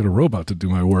 Yeah. Get a robot to do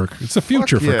my work. It's the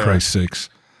future, for Christ's sakes.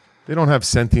 They don't have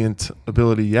sentient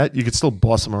ability yet. You could still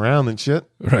boss them around and shit.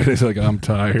 Right. It's like, I'm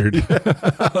tired.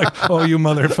 Like, oh, you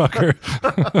motherfucker.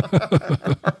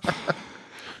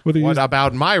 What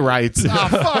about my rights?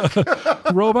 Ah,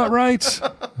 fuck. Robot rights?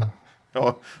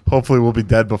 Oh, hopefully we'll be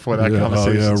dead before that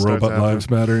conversation starts robot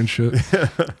lives matter and shit.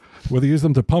 Whether you use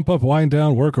them to pump up, wind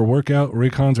down, work, or work out,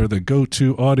 Raycons are the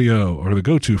go-to audio, or the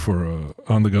go-to for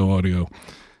on-the-go audio.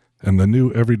 And the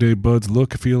new Everyday Buds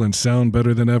look, feel, and sound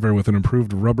better than ever with an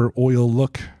improved rubber oil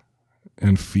look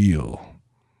and feel.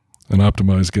 And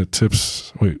optimized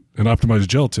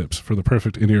gel tips for the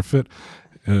perfect in-ear fit.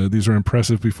 These are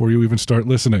impressive before you even start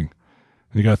listening.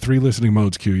 And you got 3 listening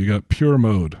modes, Q. You got pure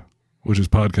mode, which is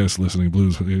podcast listening,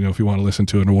 blues. You know, if you want to listen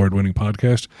to an award-winning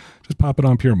podcast, just pop it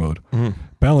on pure mode.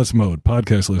 Balance mode,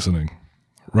 podcast listening.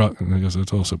 Rock, I guess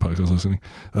that's also podcast listening.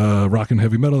 Rock and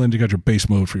heavy metal, and you got your bass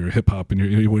mode for your hip hop and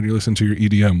when you listen to your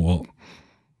EDM. Well,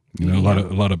 you know,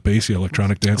 a lot of bass,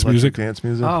 electronic dance music.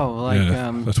 Oh, like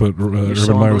that's what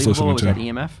Urban Meyer was listening to. Was that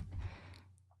EMF?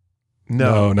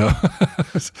 No.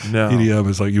 EDM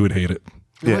is like you would hate it.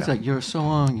 What's that? You're so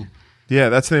long. Yeah,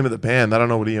 that's the name of the band. I don't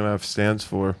know what EMF stands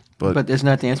for, but isn't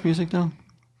that dance music though?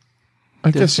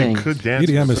 I guess you could dance.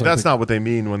 EDM is that's not what they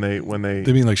mean when they.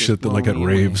 They mean like shit that like at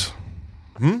raves.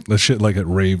 That shit like at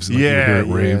raves. Like you hear at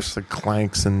raves. It's like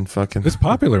clanks and fucking. It's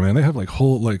popular, man. They have like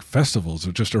whole like festivals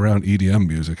just around EDM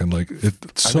music, and like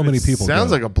many people.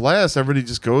 Sounds like a blast. Everybody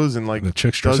just goes and like the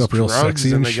chicks dress up real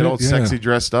sexy and they shit. get all sexy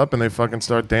dressed up and they fucking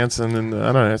start dancing. And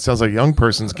I don't know. It sounds like a young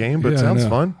person's game, but it sounds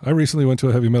fun. I recently went to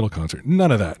a heavy metal concert.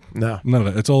 None of that. No, none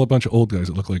of that. It's all a bunch of old guys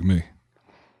that look like me.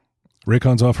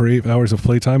 Raycons offer 8 hours of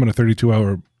playtime and a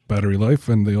 32-hour battery life,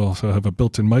 and they also have a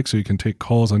built-in mic so you can take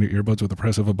calls on your earbuds with the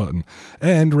press of a button.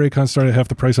 And Raycons start at half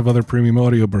the price of other premium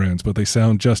audio brands, but they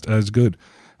sound just as good.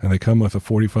 And they come with a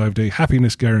 45-day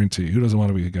happiness guarantee. Who doesn't want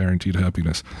to be guaranteed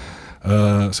happiness?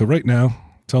 So right now,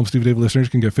 Tell them Steve Dave listeners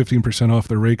can get 15% off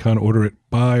their Raycon order at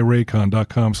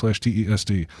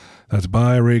buyraycon.com/TESD. That's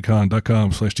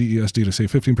buyraycon.com/TESD to save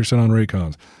 15% on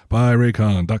Raycons.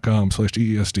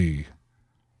 Buyraycon.com/TESD.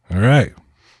 All right.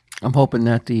 I'm hoping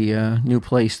that the new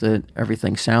place that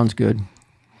everything sounds good.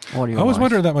 Audio. I was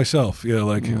wondering that myself. Yeah,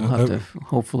 like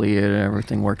hopefully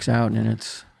everything works out and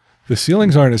it's. The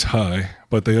ceilings aren't as high,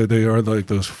 but they are like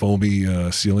those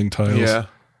foamy ceiling tiles. Yeah,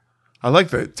 I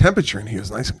like the temperature in here.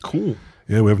 It's nice and cool.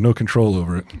 Yeah, we have no control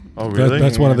over it. Oh, really?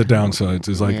 That's one of the downsides.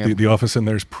 Is like the office in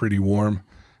there is pretty warm,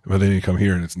 but then you come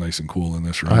here and it's nice and cool in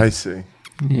this room. I see.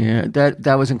 Yeah,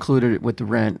 that was included with the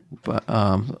rent, but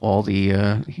all the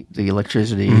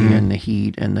electricity and the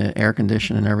heat and the air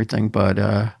conditioning and everything. But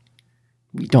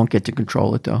we don't get to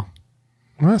control it though.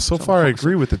 Well, so far I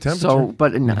agree with the temperature. So,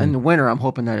 but in the winter, I'm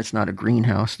hoping that it's not a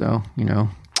greenhouse though. You know.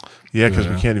 Yeah, because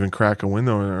we can't even crack a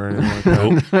window or anything like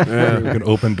that. Yeah. We can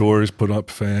open doors, put up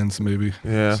fans, maybe.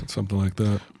 Yeah, something like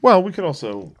that. Well, we could figure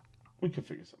something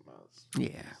out.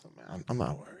 Yeah, I'm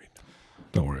not worried.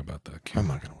 Don't worry about that, Q. I'm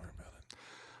not going to worry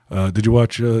about it.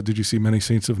 Did you see Many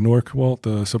Saints of Newark, Walt,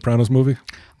 the Sopranos movie?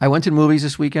 I went to the movies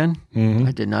this weekend. Mm-hmm.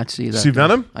 I did not see that. See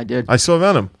Venom? I did. I saw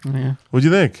Venom. Yeah. What'd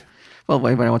you think? Well,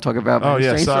 wait, I want to talk about.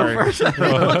 Sorry. First. It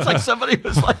looks like somebody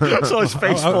was like, saw his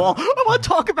face fall. I want to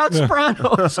talk about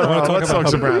Sopranos. Let's talk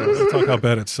Sopranos. Let's talk how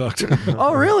bad it sucked.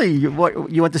 Oh, really? You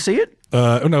went to see it?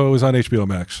 No, it was on HBO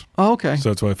Max. Oh, okay. So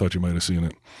that's why I thought you might have seen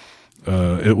it.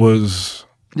 It was.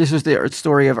 This was the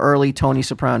story of early Tony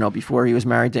Soprano before he was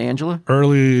married to Angela?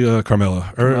 Early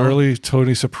Carmela. Early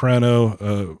Tony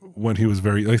Soprano when he was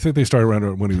I think they started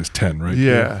around when he was 10, right?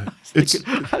 Yeah.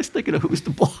 I was thinking of Who's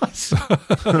the Boss?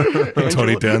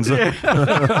 Tony Danza.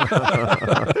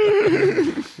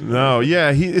 No,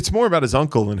 yeah. It's more about his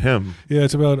uncle than him. Yeah,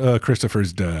 it's about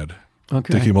Christopher's dad,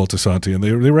 okay. Dickie Moltisanti. And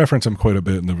they reference him quite a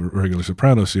bit in the regular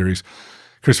Soprano series.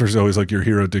 Christopher's always like, your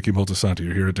hero, Dickie Moltisanti,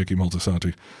 your hero, Dickie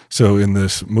Moltisanti. So in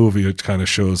this movie, it kind of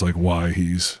shows like why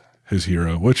he's his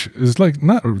hero, which is like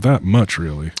not that much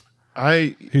really.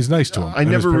 He's nice to him. I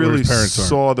never really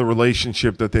saw the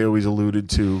relationship that they always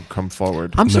alluded to come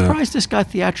forward. I'm surprised this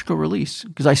got theatrical release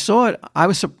because I saw it. I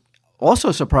was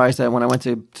also surprised that when I went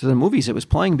to the movies, it was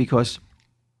playing because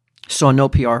I saw no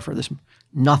PR for this.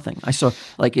 Nothing. I saw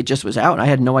like it just was out. And I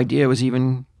had no idea it was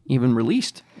even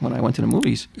released when I went to the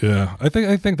movies. Yeah, I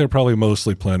think they're probably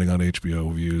mostly planning on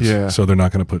HBO views. Yeah. So they're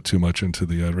not going to put too much into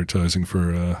the advertising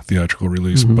for theatrical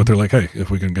release. Mm-hmm. But they're like, hey, if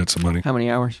we can get some money. How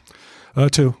many hours?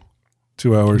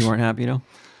 2 hours. You weren't happy though?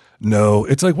 No,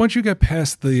 it's like once you get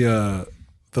past the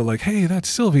like, hey, that's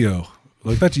Silvio.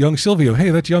 Like, that's young Silvio.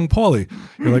 Hey, that's young Paulie.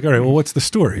 You're like, all right, well, what's the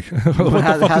story? What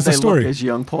the fuck is the story? As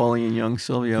young Paulie and young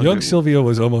Silvio. Young Silvio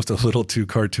was almost a little too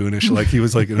cartoonish. Like, he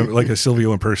was like a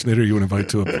Silvio impersonator you would invite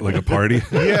to a party.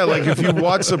 Yeah, like if you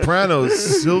watch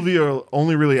Sopranos, Silvio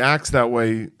only really acts that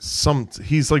way.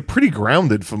 He's like pretty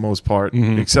grounded for most part,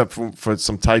 except for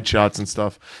some tight shots and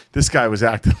stuff. This guy was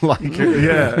acting like it.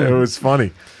 Yeah, it was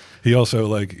funny. He also,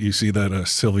 like, you see that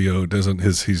Silvio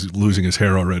he's losing his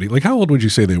hair already. Like, how old would you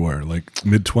say they were? Like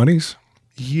mid-20s?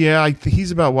 Yeah,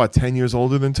 he's about, what, 10 years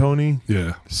older than Tony?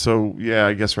 Yeah. So, yeah,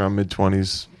 I guess around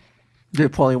mid-20s.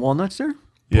 Did Paulie Walnuts there?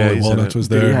 Yeah, Paulie Walnuts was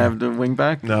there. Did he have the wing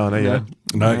back? No, not yet.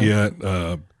 Not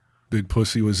yet. Big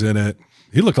Pussy was in it.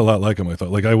 He looked a lot like him, I thought.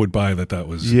 Like, I would buy that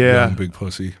was young Big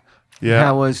Pussy. Yeah.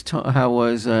 How was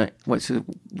what's it,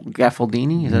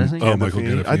 Gaffaldini? Is that his name? Oh, Michael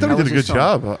Gandolfini. I thought he did a good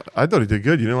job. I thought he did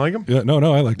good. You didn't like him? Yeah, no,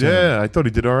 I liked him. Yeah, I thought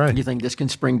he did all right. Do you think this can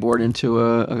springboard into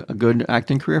a good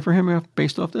acting career for him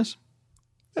based off this?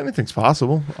 Anything's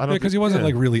possible. I don't. Because he wasn't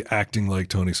like really acting like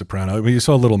Tony Soprano. I mean, you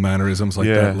saw little mannerisms like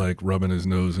that, like rubbing his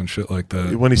nose and shit like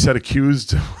that. When he said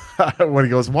accused, when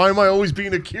he goes, "Why am I always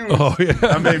being accused?" Oh yeah,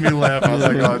 that made me laugh. I was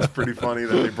like, "Oh, it's pretty funny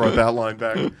that they brought that line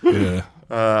back." Yeah,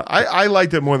 I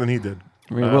liked it more than he did.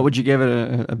 I mean, what would you give it?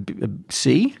 A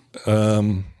C?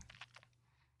 I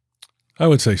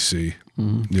would say C.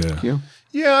 Yeah. Q?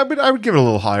 Yeah, I would give it a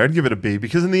little higher. I'd give it a B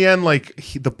because in the end, like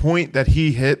the point that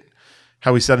he hit,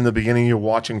 how he said in the beginning, you're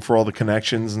watching for all the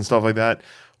connections and stuff like that.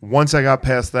 Once I got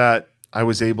past that, I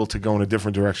was able to go in a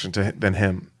different direction than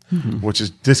him, which is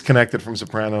disconnected from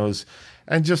Sopranos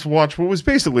and just watch what was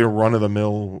basically a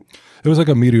run-of-the-mill. It was like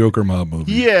a mediocre mob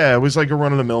movie. Yeah, it was like a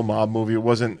run-of-the-mill mob movie. It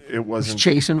wasn't. Was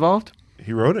Chase involved?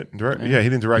 He wrote it. Yeah, he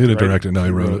didn't direct it. He didn't direct it. No, he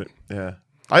wrote it. Yeah.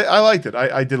 I liked it.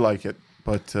 I did like it.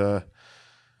 But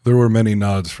there were many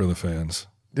nods for the fans.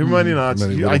 There were many nods.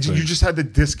 You just had to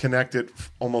disconnect it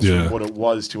almost from what it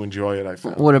was to enjoy it, I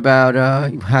felt. What about,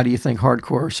 how do you think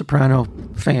hardcore Soprano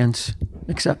fans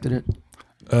accepted it?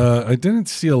 I didn't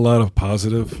see a lot of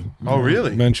positive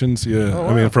mentions. Yeah. Oh, wow.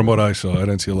 I mean, from what I saw, I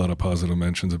didn't see a lot of positive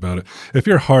mentions about it. If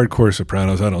you're hardcore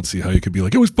Sopranos, I don't see how you could be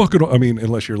like, it was fucking, I mean,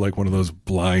 unless you're like one of those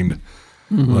blind,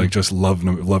 like just love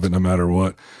it no matter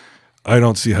what. I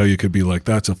don't see how you could be like,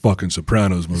 that's a fucking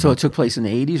Sopranos movie. So it took place in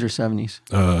the 80s or 70s?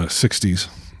 60s.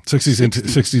 60s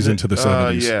into the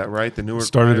 70s. Yeah, right. The Newark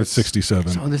started riots. at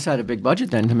 67. So this had a big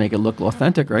budget then to make it look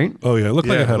authentic, right? Oh, yeah. It looked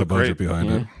like it had a budget behind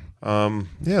it.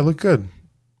 Yeah, it looked good.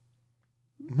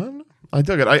 I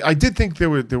dug it. I did think there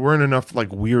weren't enough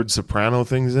like weird Soprano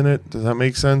things in it. Does that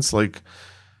make sense? Like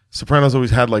Sopranos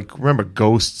always had like, remember,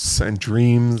 ghosts and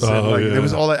dreams. And, like, there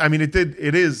was all that. I mean, it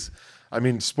is. I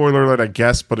mean, spoiler alert, I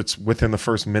guess, but it's within the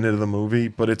first minute of the movie.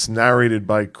 But it's narrated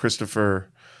by Christopher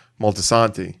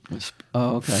Moltisanti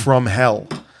from Hell.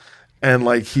 And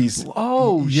like he's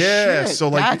shit. So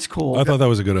like that's cool. I thought that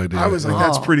was a good idea. I was like,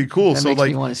 that's pretty cool. That so makes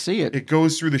like me want to see it. It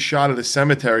goes through the shot of the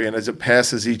cemetery, and as it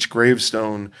passes each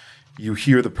gravestone, you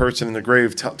hear the person in the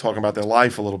grave talking about their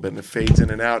life a little bit, and it fades in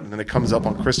and out, and then it comes up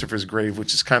on Christopher's grave,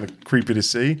 which is kind of creepy to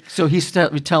see. So he's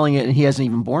telling it, and he hasn't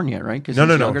even born yet, right?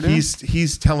 No.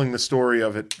 He's telling the story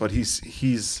of it, but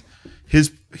he's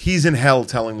in hell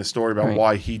telling the story about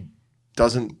why he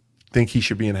doesn't think he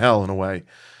should be in hell in a way.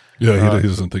 Yeah, he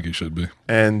doesn't think he should be.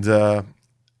 And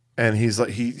he's like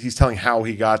he's telling how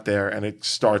he got there, and it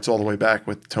starts all the way back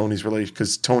with Tony's relation,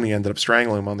 because Tony ended up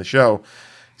strangling him on the show.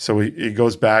 So he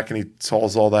goes back and he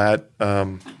solves all that. I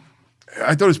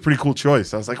thought it was a pretty cool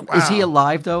choice. I was like, wow. Is he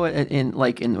alive though? In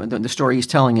the story he's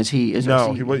telling, he's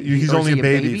only a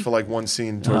baby for like one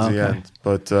scene towards the end.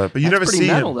 But you never see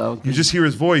him. Though, you just hear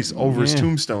his voice over his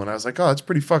tombstone. I was like, oh, that's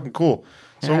pretty fucking cool.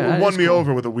 So it won me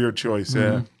over with a weird choice.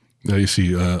 Yeah. Yeah, you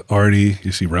see Artie,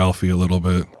 you see Ralphie a little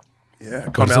bit. Yeah,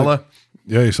 Carmela.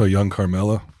 Yeah, you saw young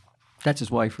Carmela. That's his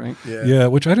wife, right? Yeah,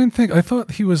 which I didn't think. I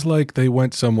thought he was like, they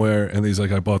went somewhere and he's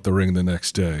like, I bought the ring the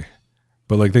next day.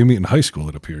 But like they meet in high school,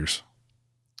 it appears.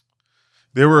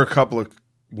 There were a couple of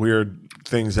weird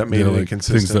things that made it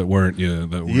inconsistent. Things that weren't,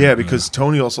 because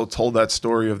Tony also told that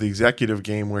story of the executive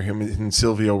game where him and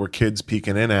Silvio were kids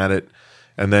peeking in at it.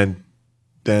 And then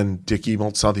Dickie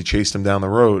Moltisanti chased him down the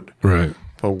road. Right.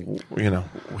 But,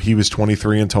 he was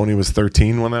 23 and Tony was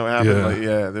 13 when that happened.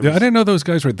 I didn't know those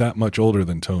guys were that much older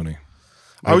than Tony.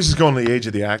 I was just going to the age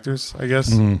of the actors, I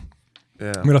guess. Mm-hmm.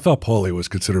 Yeah. I mean, I thought Paulie was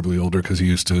considerably older because he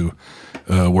used to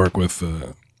work with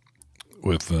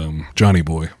Johnny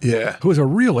Boy. Yeah. Who was a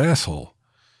real asshole.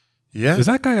 Yeah. Is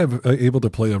that guy able to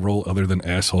play a role other than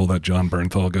asshole, that John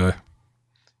Bernthal guy?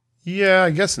 Yeah,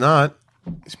 I guess not.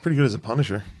 He's pretty good as a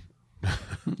Punisher.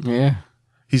 Yeah.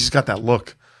 He's just got that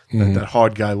look. That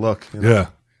hard guy look. Yeah.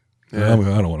 I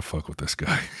don't want to fuck with this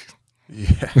guy.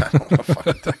 Yeah, I don't want to fuck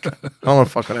with that guy. I don't want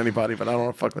to fuck with anybody, but I don't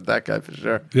want to fuck with that guy for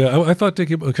sure. Yeah, I thought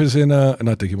Dickie, because in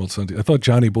not Dickie Moltisanti, I thought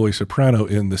Johnny Boy Soprano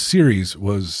in the series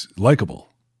was likable.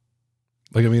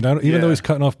 Like, I mean, even though he's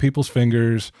cutting off people's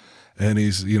fingers and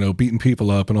he's, beating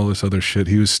people up and all this other shit,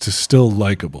 he was still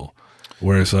likable.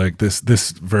 Whereas, like, this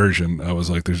version, I was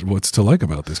like, what's to like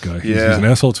about this guy? He's an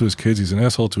asshole to his kids. He's an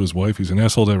asshole to his wife. He's an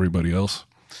asshole to everybody else.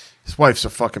 His wife's a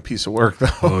fucking piece of work, though.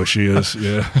 Oh, she is.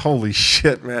 Yeah. Holy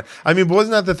shit, man. I mean, but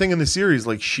wasn't that the thing in the series?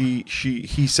 Like, he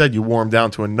said you wore him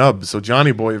down to a nub. So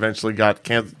Johnny Boy eventually got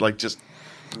just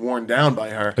worn down by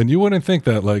her. And you wouldn't think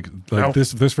that,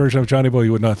 this version of Johnny Boy,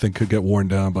 you would not think could get worn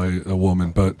down by a woman,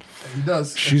 but he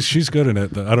does. She's good in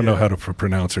it. I don't know how to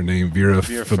pronounce her name. Vera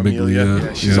Famiglia.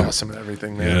 Yeah, she's awesome at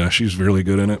everything, man. Yeah, she's really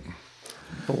good in it.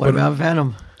 But what about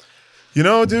Venom? Dude,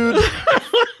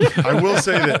 I will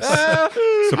say this.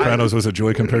 Sopranos was a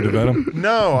joy compared to Venom?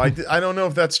 No, I don't know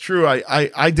if that's true.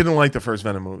 I didn't like the first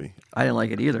Venom movie. I didn't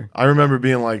like it either. I remember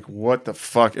being like, what the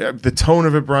fuck? The tone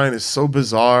of it, Brian, is so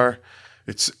bizarre.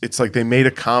 It's like they made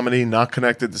a comedy not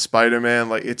connected to Spider-Man.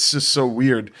 Like, it's just so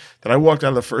weird that I walked out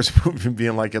of the first movie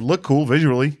being like, it looked cool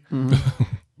visually. Mm-hmm.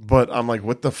 But I'm like,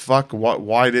 what the fuck?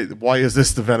 Why is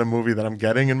this the Venom movie that I'm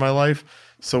getting in my life?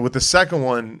 So with the second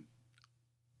one,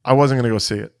 I wasn't going to go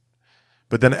see it.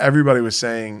 But then everybody was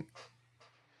saying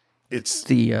it's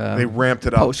they ramped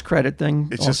it up. Post-credit thing.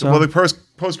 It's also? Just the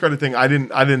post-credit thing I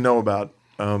didn't know about.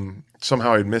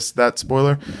 Somehow I missed that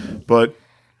spoiler, but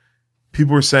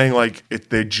people were saying like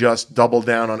they just doubled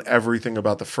down on everything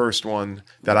about the first one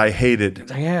that I hated.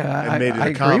 Yeah, I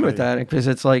agree with that, because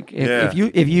it's like if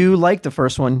you like the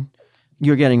first one,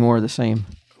 you're getting more of the same.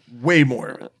 Way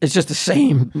more. It's just the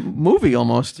same movie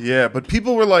almost. Yeah, but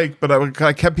people were like,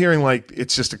 I kept hearing like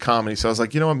it's just a comedy. So I was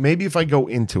like, you know what? Maybe if I go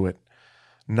into it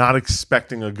not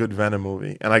expecting a good Venom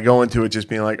movie, and I go into it just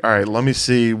being like, all right, let me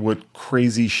see what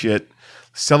crazy shit.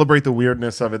 Celebrate the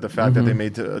weirdness of it, the fact that they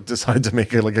decide to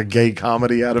make it like a gay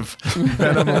comedy out of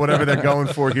Venom or whatever they're going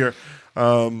for here.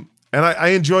 And I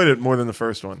enjoyed it more than the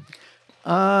first one.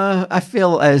 I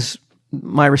feel as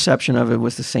my reception of it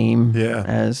was the same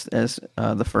as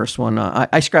the first one.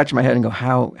 I scratch my head and go,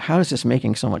 how is this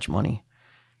making so much money?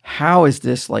 How is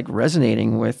this like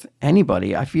resonating with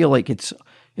anybody? I feel like it's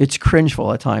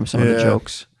cringeful at times, some of the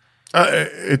jokes.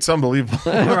 It's unbelievable.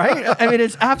 Right? I mean,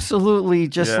 it's absolutely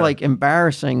just like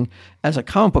embarrassing as a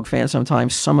comic book fan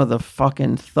sometimes, some of the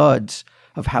fucking thuds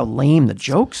of how lame the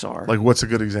jokes are. Like, what's a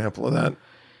good example of that?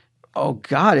 Oh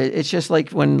God! It's just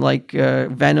like when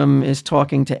Venom is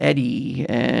talking to Eddie,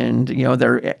 and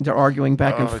they're arguing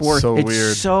back and forth. It's so it's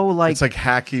weird. So like it's like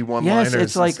hacky one-liners. Yes,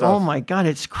 it's like stuff. Oh my God!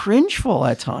 It's cringeful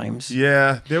at times.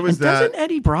 Yeah, there was that. Doesn't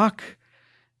Eddie Brock?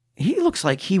 He looks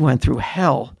like he went through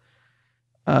hell.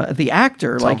 The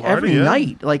actor, Tom Hardy,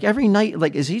 every night,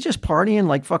 like is he just partying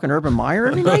like fucking Urban Meyer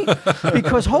every night?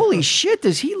 Because holy shit,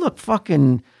 does he look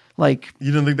fucking like?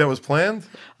 You didn't think that was planned?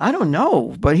 I don't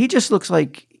know, but he just looks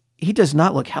like. He does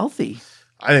not look healthy.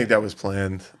 I think that was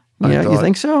planned. Yeah, you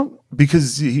think so?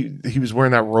 Because he was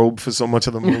wearing that robe for so much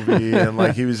of the movie, and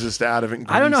like he was just out of it.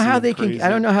 I don't know how they can. I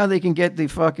don't know how they can get the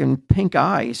fucking pink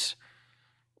eyes.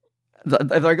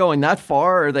 They're going that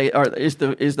far, or is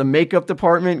the makeup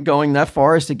department going that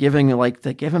far as to give him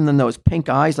those pink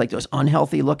eyes, like those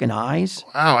unhealthy looking eyes?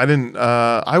 Wow, I didn't.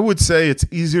 I would say it's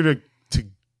easier to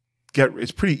get.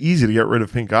 It's pretty easy to get rid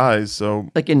of pink eyes.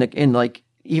 So like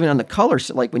even on the colors,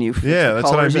 like when you that's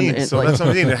what I mean. That's what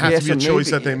I mean. It has to be a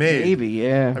choice that they made. Maybe,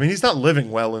 yeah. I mean, he's not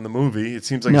living well in the movie. It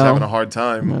seems like he's having a hard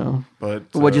time. No. But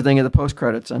what'd you think of the post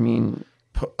credits? I mean,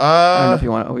 I don't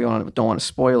know if you don't want to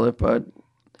spoil it, but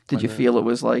did you feel it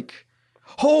was like,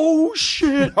 oh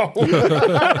shit?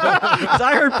 Because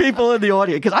I heard people in the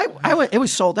audience, because I went, it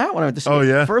was sold out when I went to see. Oh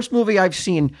yeah. First movie I've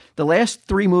seen. The last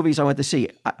 3 movies I went to see,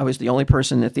 I was the only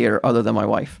person in the theater other than my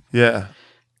wife. Yeah.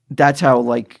 That's how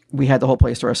we had the whole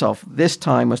place to ourselves. This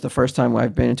time was the first time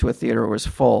I've been into a theater where it was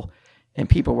full, and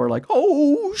people were like,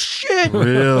 "Oh shit!"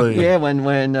 Really? Yeah.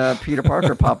 When Peter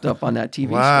Parker popped up on that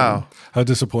TV wow. screen. How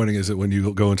disappointing is it when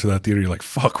you go into that theater? You're like,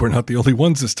 "Fuck, we're not the only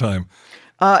ones this time."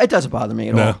 It doesn't bother me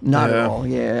at all. Not at all.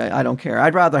 Yeah, I don't care.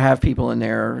 I'd rather have people in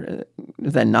there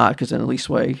than not, because then at least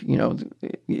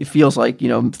it feels like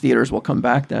theaters will come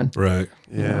back then. Right.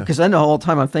 Yeah. Because then the whole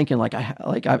time I'm thinking I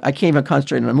can't even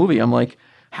concentrate on a movie. I'm like,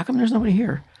 how come there's nobody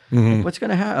here? Mm-hmm. What's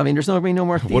going to happen? I mean, there's nobody, no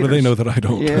more theaters. What do they know that I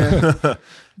don't? Yeah.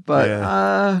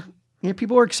 But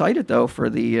people were excited though for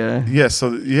the.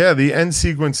 The end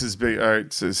sequence is big. All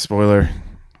right, so spoiler.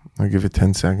 I'll give it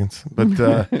 10 seconds,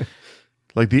 but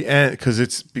like the end,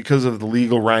 because of the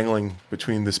legal wrangling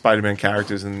between the Spider-Man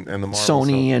characters and the Marvel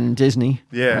Sony and Disney.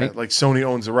 Yeah, right? like Sony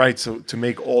owns the rights to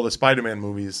make all the Spider-Man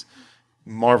movies.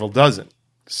 Marvel doesn't.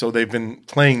 So they've been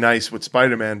playing nice with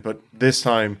Spider-Man, but this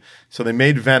time, so they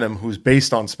made Venom, who's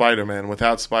based on Spider-Man,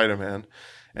 without Spider-Man.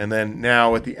 And then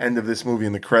now at the end of this movie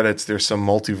in the credits, there's some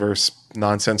multiverse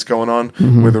nonsense going on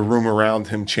where the room around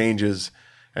him changes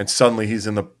and suddenly he's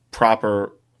in the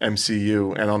proper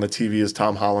MCU and on the TV is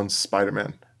Tom Holland's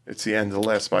Spider-Man. It's the end of the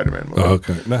last Spider-Man movie. Oh,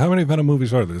 okay. Now, how many Venom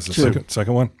movies are there? Is the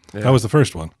second one? Yeah. How was the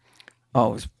first one? Oh,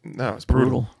 it was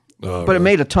brutal. Oh, but it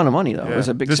made a ton of money, though. Yeah. It was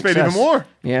a big success. This made even more.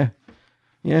 Yeah.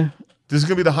 Yeah. This is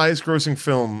going to be the highest grossing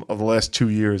film of the last 2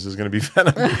 years is going to be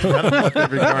Venom. And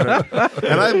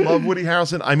I love Woody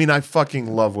Harrelson. I mean, I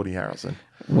fucking love Woody Harrelson.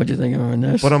 What'd you think of him in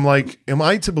this? But I'm like, am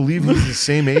I to believe he's the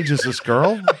same age as this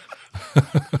girl?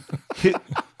 He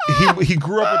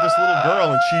grew up with this little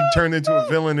girl and she turned into a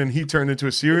villain and he turned into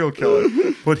a serial killer.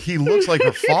 But he looks like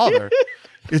her father.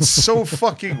 It's so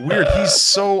fucking weird. He's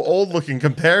so old looking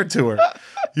compared to her.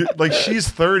 Like she's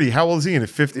 30. How old is he? In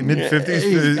his mid-50s?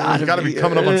 He's got to be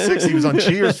coming up on 60. He was on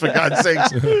Cheers, for God's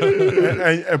sakes.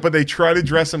 But they try to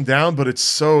dress him down, but it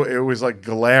was like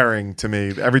glaring to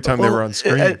me every time they were on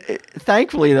screen.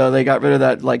 Thankfully, though, they got rid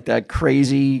of that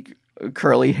crazy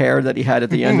curly hair that he had at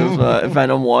the end of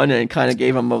Venom 1 and kind of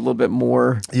gave him a little bit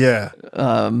more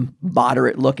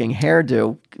moderate looking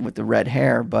hairdo with the red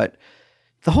hair. But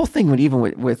the whole thing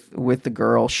with the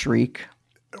girl Shriek.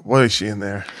 What is she in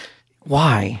there?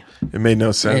 Why? It made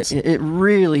no sense. It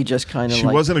really just kind of She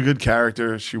wasn't a good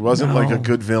character. She wasn't like a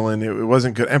good villain. It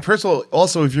wasn't good. And first of all,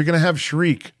 also, if you're going to have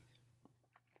Shriek,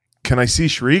 can I see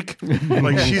Shriek?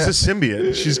 Like, she's a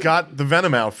symbiote. She's got the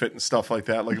Venom outfit and stuff like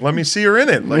that. Like, let me see her in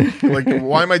it. Like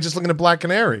why am I just looking at Black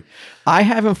Canary? I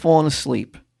haven't fallen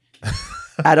asleep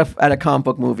at a comic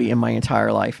book movie in my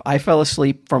entire life. I fell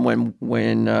asleep from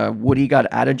when Woody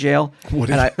got out of jail,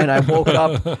 and I woke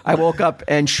up. I woke up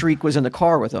and Shriek was in the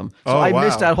car with him. So I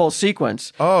missed that whole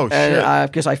sequence. Oh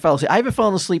shit! Because I fell asleep. I haven't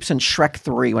fallen asleep since Shrek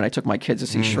 3 when I took my kids to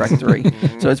see Shrek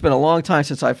 3. So it's been a long time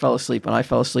since I fell asleep, and I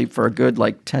fell asleep for a good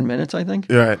 10 minutes, I think.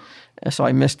 Right. So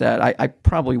I missed that. I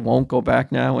probably won't go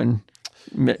back now and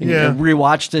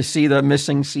rewatch to see the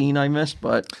missing scene I missed,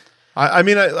 but. I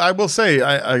mean, I will say,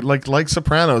 I like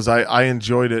Sopranos. I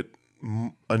enjoyed it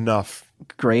enough.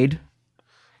 Grade?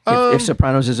 If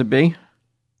Sopranos is a B?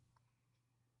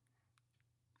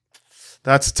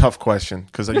 That's a tough question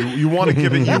because you want to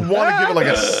give it like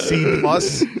a C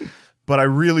plus, but I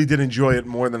really did enjoy it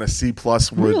more than a C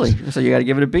plus would. Really? So you got to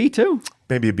give it a B too?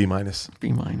 Maybe a B minus.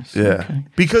 B minus. Yeah, okay.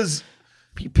 Because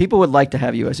people would like to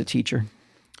have you as a teacher.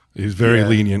 He's very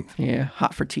lenient. Yeah,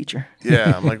 hot for teacher.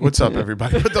 Yeah, I'm like, what's up,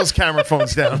 everybody? Put those camera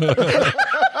phones down.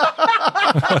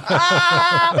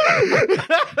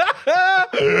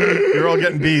 You're all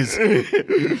getting B's.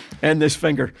 And this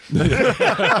finger.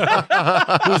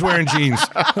 Who's wearing jeans?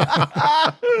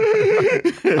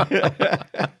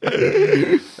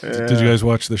 Did you guys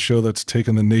watch the show that's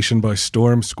taken the nation by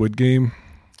storm, Squid Game?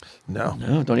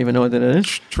 No, don't even know what that is.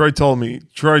 Troy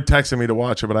texted me to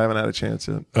watch it, but I haven't had a chance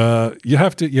yet. You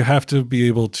have to be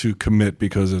able to commit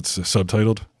because it's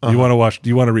subtitled. You want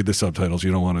to read the subtitles.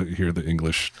 You don't want to hear the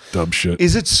English dub shit.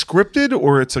 Is it scripted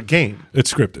or it's a game?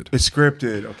 It's scripted. It's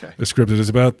scripted. Okay. It's scripted. It's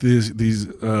about these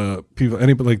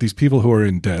people, these people who are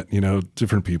in debt.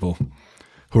 Different people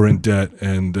who are in debt,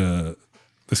 and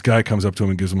this guy comes up to him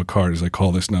and gives him a card. He's like,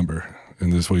 "Call this number."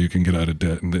 And this way you can get out of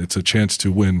debt. And it's a chance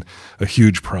to win a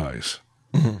huge prize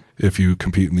if you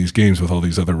compete in these games with all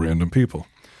these other random people.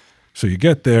 So you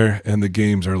get there and the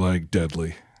games are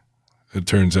deadly. It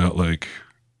turns out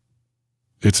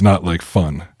it's not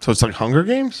fun. So it's like Hunger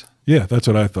Games? Yeah, that's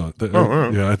what I thought.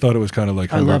 Yeah, I thought it was kind of like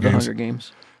Hunger Games. I love the Hunger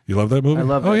Games. You love that movie? I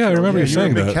love it. Oh yeah, I remember you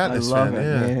saying that. I love it.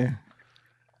 Yeah.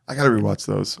 I got to rewatch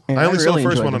those. Yeah, I only saw really the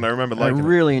first one them. and I remember liking it. I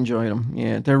really enjoyed them.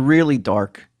 Yeah, they're really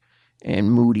dark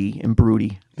and moody and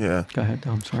broody. Yeah. Go ahead,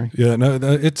 Tom. Sorry. Yeah, no,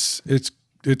 it's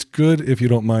good if you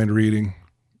don't mind reading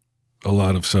a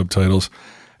lot of subtitles,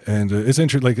 and it's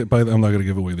interesting. I'm not going to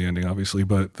give away the ending, obviously,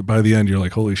 but by the end, you're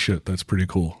like, holy shit, that's pretty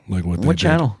cool. What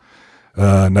channel?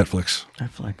 Netflix.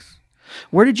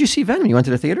 Where did you see Venom? You went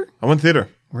to the theater? I went to theater.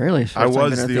 Really? I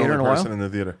was the only person in the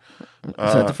theater. Is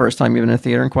that the first time you've been in a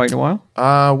theater in quite a while?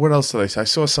 What else did I see? I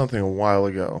saw something a while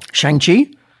ago.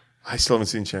 Shang-Chi? I still haven't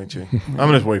seen Shang-Chi. I'm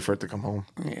going to wait for it to come home.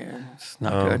 Yeah, it's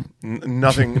not good.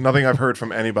 Nothing I've heard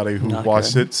from anybody who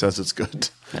watched it says it's good.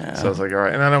 Yeah. So I was like, all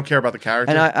right. And I don't care about the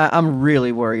character. And I'm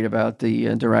really worried about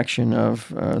the direction of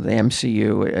the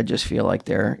MCU. I just feel like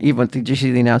did you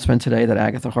see the announcement today that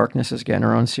Agatha Harkness is getting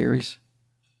her own series?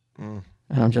 And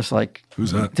I'm just like,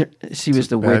 who's that? She was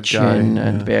the witch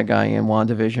and the bad guy in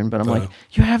WandaVision. But I'm like,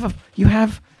 you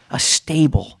have a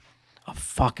stable of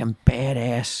fucking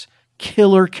badass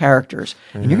killer characters,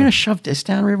 and you're going to shove this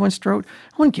down everyone's throat.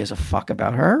 No one gives a fuck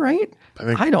about her, right?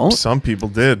 I don't. Some people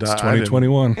did. It's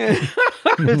 2021.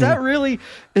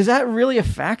 Is that really a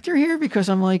factor here? Because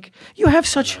I'm like, you have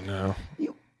such.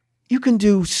 You can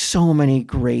do so many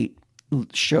great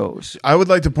shows. I would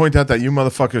like to point out that you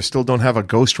motherfuckers still don't have a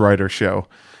ghostwriter show.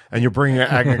 And you're bringing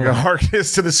Agatha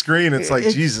Harkness to the screen. It's like,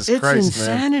 Jesus Christ, man. It's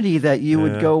insanity that you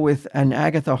would go with an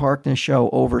Agatha Harkness show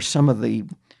over some of the...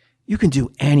 You can do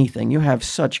anything. You have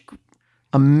such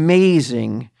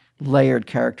amazing layered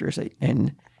characters,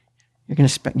 and you're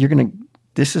going to...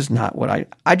 This is not what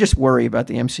I just worry about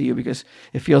the MCU because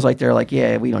it feels like they're like,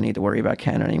 yeah, we don't need to worry about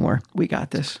canon anymore. We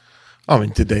got this. I mean,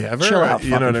 did they ever? Chill out, you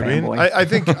know what I mean?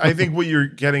 fanboy. I think what you're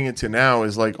getting into now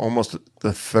is like almost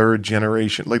the third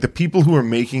generation. Like the people who are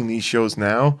making these shows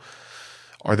now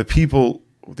are the people.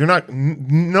 They're not.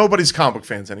 Nobody's comic book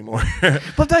fans anymore.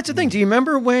 But that's the thing. Do you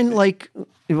remember when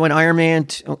Iron Man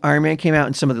came out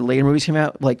and some of the later movies came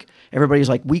out? Like everybody's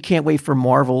like, we can't wait for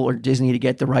Marvel or Disney to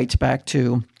get the rights back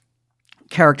to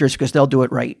characters because they'll do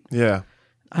it right. Yeah,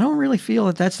 I don't really feel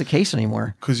that that's the case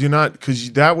anymore. Because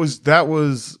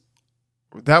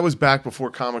that was back before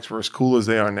comics were as cool as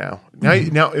they are now.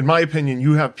 Now, in my opinion,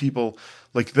 you have people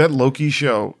like that Loki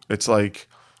show. It's like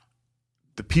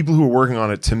the people who were working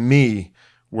on it, to me,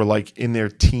 were like in their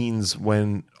teens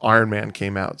when Iron Man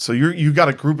came out. So you got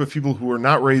a group of people who are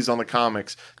not raised on the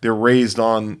comics. They're raised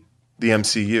on the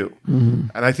MCU. Mm-hmm.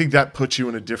 And I think that puts you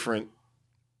in a different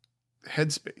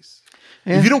headspace.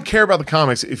 Yeah. If you don't care about the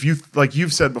comics, if you, like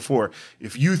you've said before,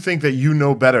 if you think that you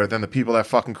know better than the people that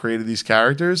fucking created these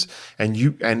characters, and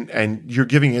you're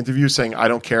giving interviews saying I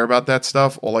don't care about that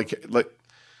stuff, or like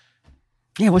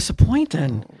yeah, what's the point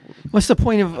then? What's the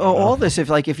point of all this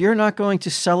if you're not going to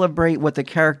celebrate what the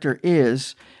character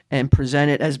is and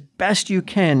present it as best you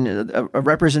can, a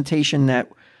representation that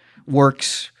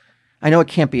works? I know it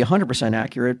can't be 100%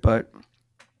 accurate, but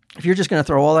if you're just going to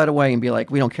throw all that away and be like,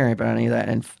 we don't care about any of that,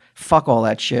 and fuck all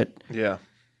that shit. Yeah.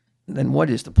 Then what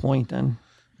is the point then?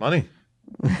 Money.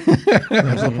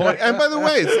 That's the point. And by the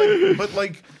way, it's like, but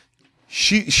like,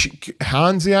 she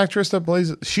Hans, the actress that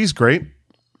plays, she's great.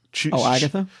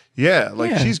 Agatha?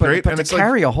 She's great. But and to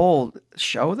carry a whole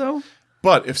show though?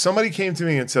 But if somebody came to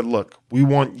me and said, look, we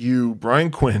want you,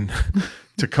 Brian Quinn,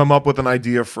 to come up with an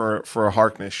idea for a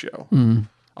Harkness show. Mm.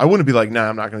 I wouldn't be like, nah,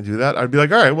 I'm not going to do that. I'd be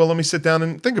like, all right, well, let me sit down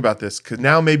and think about this. Because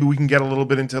now maybe we can get a little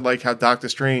bit into like how Doctor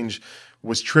Strange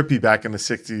was trippy back in the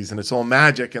 60s and it's all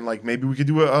magic. And like maybe we could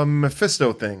do a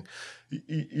Mephisto thing.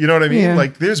 You know what I mean? Yeah.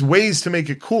 Like there's ways to make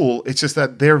it cool. It's just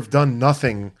that they've done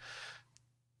nothing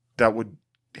that would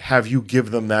have you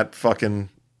give them that fucking...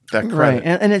 that credit. Right,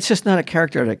 and it's just not a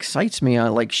character that excites me.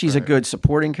 Like she's a good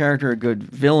supporting character, a good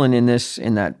villain in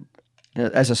that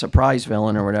as a surprise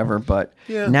villain or whatever. But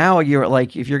now you're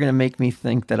like, if you're going to make me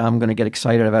think that I'm going to get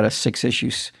excited about a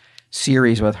 6-issue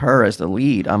series with her as the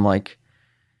lead, I'm like.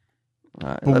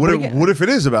 But what if it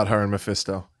is about her and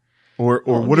Mephisto, or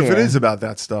what if it is about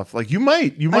that stuff? Like you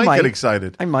might get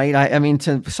excited. I might. I mean,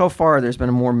 so far there's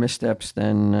been more missteps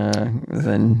than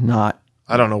not.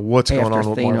 I don't know what's going on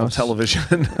with Marvel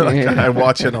television. I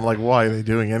watch it and I'm like, why are they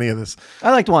doing any of this?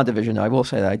 I liked WandaVision though. I will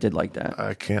say that I did like that.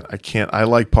 I can't. I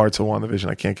like parts of WandaVision.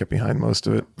 I can't get behind most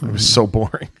of it. It was so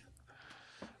boring.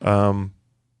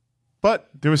 But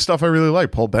there was stuff I really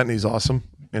liked. Paul Bettany's awesome.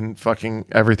 And fucking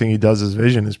everything he does as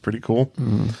Vision is pretty cool.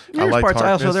 Mm-hmm. There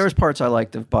was parts I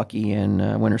liked of Bucky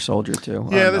and Winter Soldier too.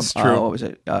 Yeah, that's true. What was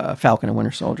it? Falcon and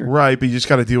Winter Soldier. Right, but you just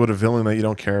got to deal with a villain that you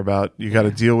don't care about. You got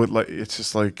to deal with like it's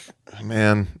just like,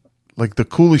 man, like the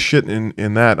coolest shit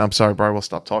in that. I'm sorry, Brian, we'll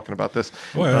stop talking about this.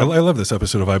 Well, I love this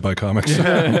episode of I Buy Comics.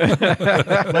 Yeah. Like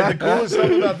the coolest stuff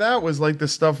about that was like the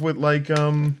stuff with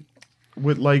Baron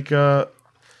Zemo.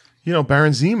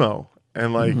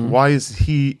 And like, why is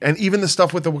he? And even the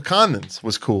stuff with the Wakandans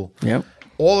was cool. Yep.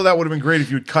 All of that would have been great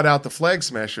if you'd cut out the Flag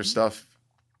Smasher stuff.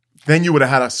 Then you would have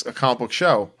had a comic book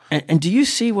show. And do you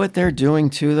see what they're doing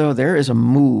too? Though there is a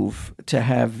move to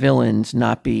have villains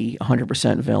not be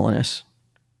 100% villainous.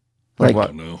 Like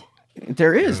what? No.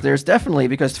 There is. Yeah. There's definitely,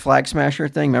 because the Flag Smasher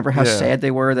thing. Remember how sad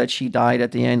they were that she died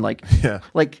at the end? Like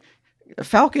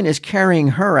Falcon is carrying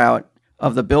her out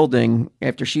of the building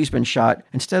after she's been shot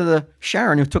instead of the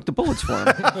Sharon who took the bullets for him.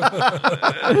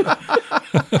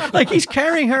 Like he's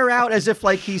carrying her out as if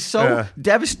like he's so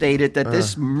devastated that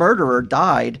this murderer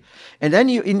died. And then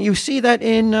you see that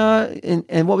in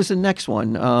what was the next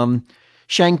one?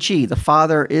 Shang-Chi. The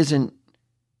father isn't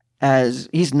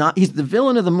he's the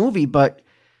villain of the movie, but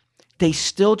they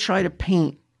still try to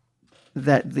paint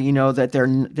that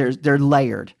that they're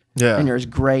layered. Yeah. And there's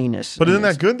grayness. But isn't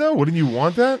that good though? Wouldn't you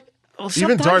want that?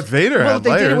 Even Darth Vader had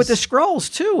they layers. did it with the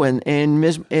Skrulls too, and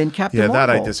Captain Marvel. That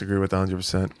I disagree with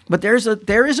 100%. But there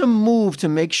is a move to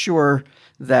make sure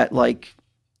that like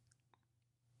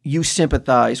you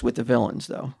sympathize with the villains,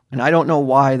 though, and I don't know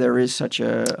why there is such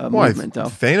a movement, though.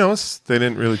 Thanos, they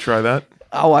didn't really try that.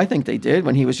 Oh, I think they did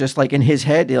when he was just like in his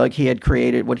head, like he had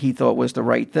created what he thought was the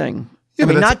right thing. Yeah, I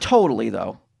mean, not totally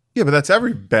though. Yeah, but that's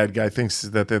every bad guy thinks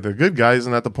that they're the good guy.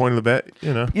 Isn't that the point of the bet?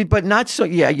 You know, but not so.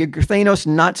 Yeah, Thanos,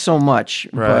 not so much.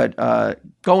 Right. But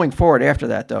going forward after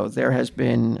that, though, there has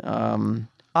been,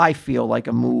 I feel like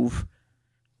a move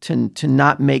to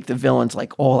not make the villains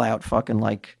like all out fucking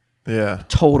like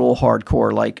total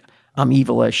hardcore. Like I'm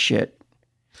evil as shit.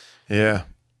 Yeah.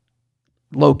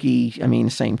 Loki, I mean,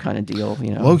 same kind of deal,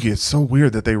 you know. Loki, it's so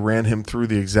weird that they ran him through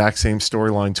the exact same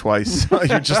storyline twice.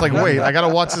 You're just like, wait, I got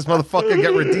to watch this motherfucker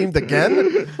get redeemed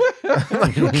again?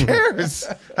 Like, who cares?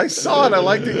 I saw it. I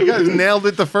liked it. You guys nailed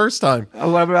it the first time.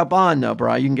 What about Bond, though,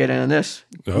 Brian? You can get into this.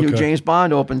 Okay. New James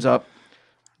Bond opens up.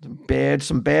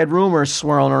 Some bad rumors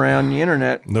swirling around the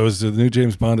internet. No, is the new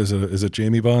James Bond, is it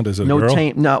Jamie Bond? Is it a girl?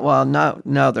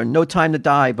 There's no time to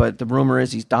die, but the rumor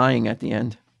is he's dying at the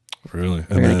end. Really?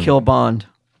 They're going to kill Bond.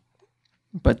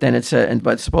 But then it said,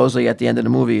 but supposedly at the end of the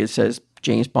movie, it says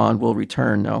James Bond will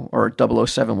return, or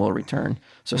 007 will return.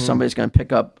 So somebody's going to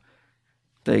pick up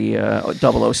the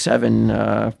 007,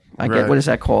 get, what is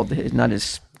that called? Not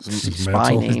his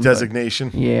spy name. His designation.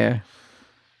 Yeah.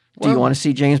 Do you want to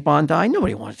see James Bond die?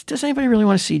 Nobody wants. Does anybody really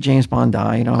want to see James Bond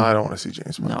die? You know? I don't want to see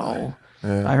James Bond die.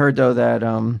 No. I heard, though, that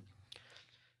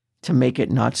to make it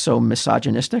not so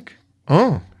misogynistic,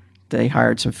 they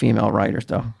hired some female writers,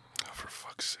 though. For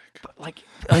fuck's sake. But like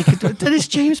that is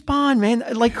James Bond, man.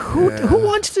 Like who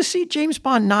wants to see James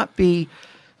Bond not be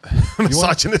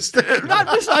misogynistic? Not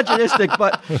misogynistic,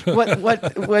 but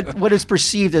what is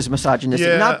perceived as misogynistic.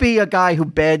 Yeah. Not be a guy who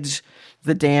beds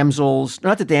the damsels,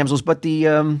 not the damsels, but the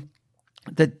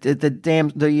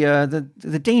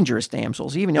dangerous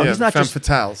damsels. Even though he's not femme just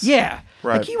fatales. Yeah.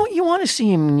 Right. Like you want to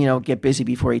see him, get busy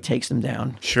before he takes them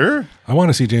down. Sure. I want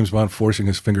to see James Bond forcing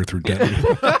his finger through death.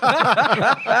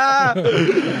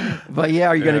 But yeah,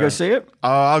 are you going to go see it?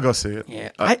 I'll go see it.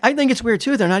 Yeah. I think it's weird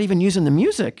too. They're not even using the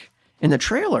music in the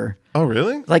trailer. Oh,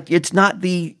 really? Like it's not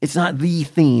the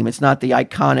theme. It's not the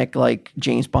iconic like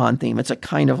James Bond theme. It's a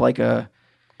kind of like a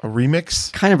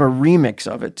remix? Kind of a remix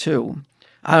of it too.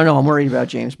 I don't know. I'm worried about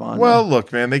James Bond. Well,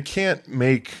 look, man, they can't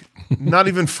make not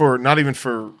even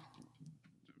for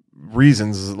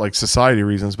reasons like society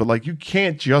reasons, but like you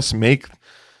can't just make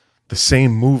the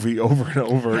same movie over and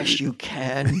over. Yes, you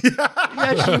can.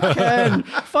 Yes, you can.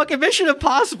 Fucking Mission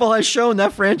Impossible has shown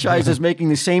that franchise is making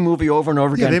the same movie over and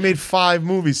over again. They made 7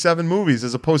 movies,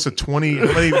 as opposed to 20. How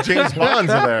many James Bonds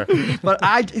are there?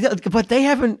 But they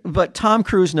haven't. But Tom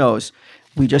Cruise knows.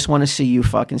 We just want to see you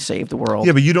fucking save the world.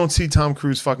 Yeah, but you don't see Tom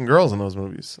Cruise fucking girls in those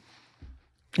movies.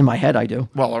 In my head, I do.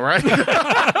 Well, all right.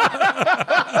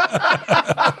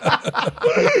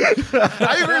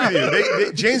 I agree with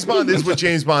you. James Bond is what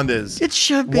James Bond is. It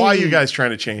should be. Why are you guys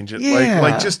trying to change it? Yeah.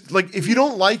 Like if you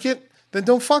don't like it, then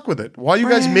don't fuck with it. Why are you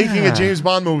guys making a James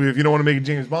Bond movie if you don't want to make a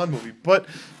James Bond movie? But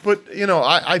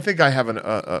I think I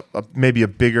have maybe a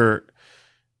bigger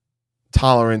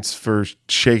tolerance for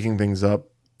shaking things up.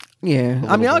 Yeah,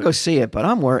 I mean, I'll go see it, but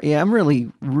I'm worried. Yeah, I'm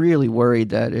really, really worried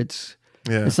that it's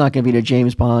not going to be the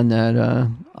James Bond that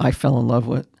I fell in love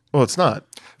with. Well, it's not.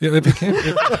 Yeah, if he can't,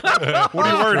 what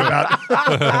are you worried about?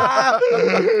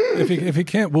 if he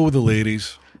can't woo the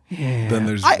ladies, then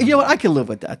there's. I can live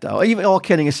with that though. Even all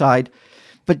kidding aside,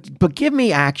 but give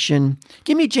me action.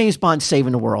 Give me James Bond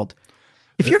saving the world.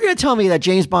 If you're going to tell me that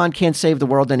James Bond can't save the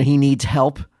world and he needs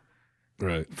help.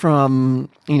 Right. From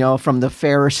the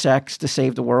fairer sex to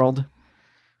save the world.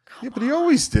 Yeah, but he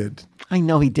always did. I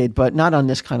know he did, but not on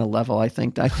this kind of level. I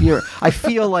think I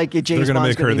feel like James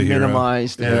Bond's going to be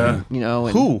minimized. Yeah.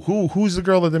 Who's the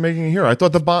girl that they're making a hero? I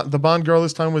thought the Bond girl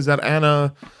this time was that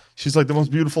Anna. She's like the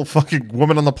most beautiful fucking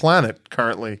woman on the planet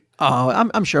currently. Oh,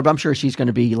 I'm sure, but I'm sure she's going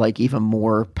to be like even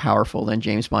more powerful than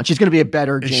James Bond. She's going to be a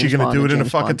better James Bond. Is she going to do it in a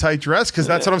fucking tight dress? Because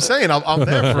that's what I'm saying. I'm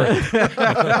there for it.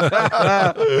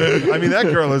 I mean, that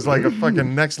girl is like a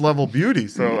fucking next level beauty.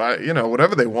 So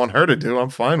whatever they want her to do, I'm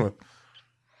fine with.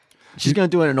 She's going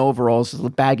to do it in overalls,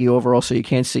 baggy overalls, so you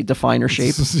can't define her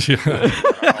shape.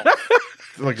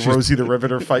 Like Rosie the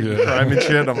Riveter fighting crime and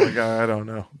shit. I'm like, I don't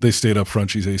know. They stayed up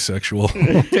front. She's asexual.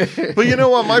 But you know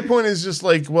what? My point is just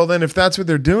like, well, then if that's what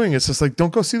they're doing, it's just like,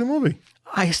 don't go see the movie.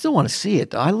 I still want to see it,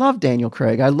 though. I love Daniel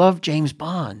Craig. I love James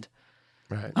Bond.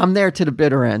 Right. I'm there to the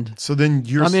bitter end. So then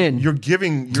you're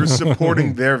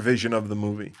supporting their vision of the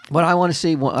movie. What I want to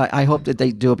see, I hope that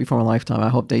they do it before my lifetime. I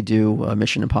hope they do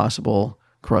Mission Impossible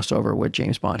crossover with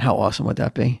James Bond. How awesome would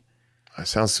that be? That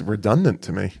sounds redundant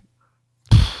to me.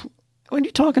 What are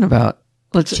you talking about?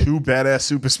 Two badass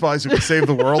super spies who can save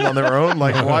the world on their own.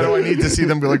 Like, why do I need to see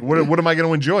them be like, what am I going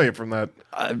to enjoy from that?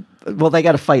 Well, they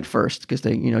got to fight first because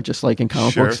they, just like in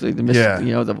comic books, they miss,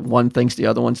 the one thinks the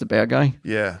other one's the bad guy.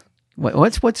 Yeah.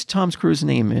 What's Tom Cruise's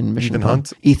name in Mission Ethan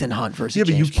Hunt? Ethan Hunt versus Yeah,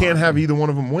 but James you can't Bond. have either one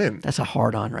of them win. That's a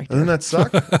hard on right there. Doesn't that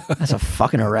suck? That's a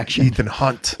fucking erection. Ethan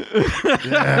Hunt.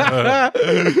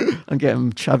 I'm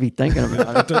getting chubby thinking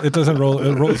about it. It doesn't roll.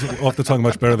 It rolls off the tongue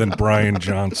much better than Brian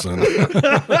Johnson.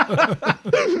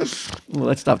 Well,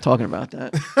 let's stop talking about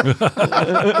that.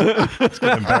 Let's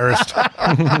get embarrassed.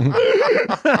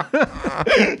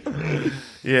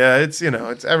 Yeah, it's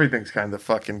everything's kind of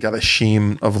fucking got a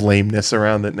sheen of lameness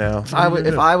around it now.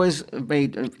 If I was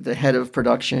made the head of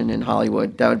production in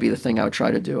Hollywood, that would be the thing I would try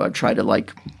to do. I'd try to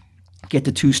get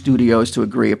the two studios to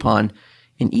agree upon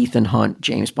an Ethan Hunt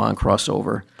James Bond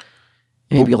crossover.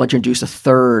 Maybe you'll introduce a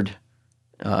third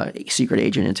secret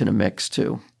agent into the mix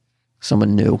too,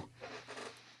 someone new.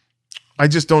 I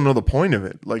just don't know the point of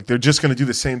it. Like, they're just going to do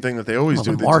the same thing that they always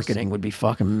do. The marketing would be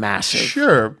fucking massive.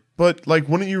 Sure, but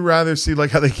wouldn't you rather see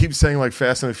how they keep saying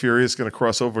Fast and the Furious is going to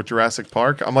cross over with Jurassic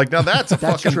Park? I'm like, now that's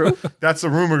true. That's the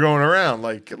rumor going around.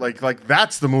 Like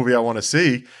that's the movie I want to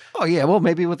see. Oh yeah, well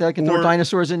maybe they can throw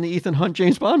dinosaurs in the Ethan Hunt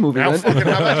James Bond movie. Now fucking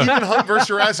how about Ethan Hunt versus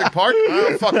Jurassic Park? I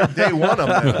don't fucking day one of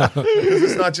them because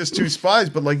it's not just two spies,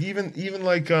 but even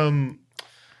when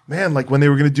they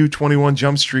were going to do 21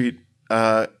 Jump Street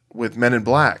with Men in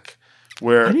Black.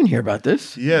 Where I didn't hear about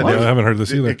this. Yeah, I haven't heard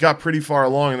this either. It got pretty far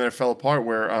along and then it fell apart.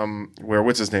 Where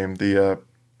what's his name? The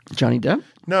Johnny Depp?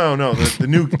 No, the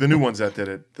new ones that did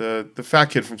it. The fat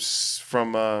kid from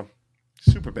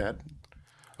Superbad.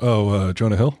 Oh,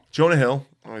 Jonah Hill. Jonah Hill.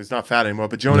 Well, he's not fat anymore,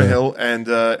 but Jonah Hill and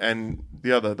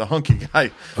the hunky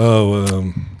guy. Oh,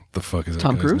 the fuck is that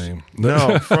Tom guy's Cruise? name?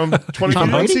 No, from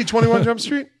 21 Jump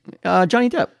Street.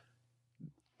 Johnny Depp.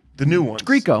 The new one.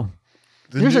 Greco.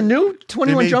 There's a new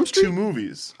 21 Jump Street? 2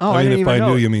 movies. Oh, I mean, didn't if even know. I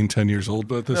knew, you mean 10 years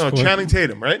old at this point? No, Channing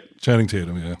Tatum, right? Channing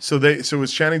Tatum, yeah. So it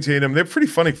was Channing Tatum. They're pretty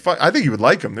funny. I think you would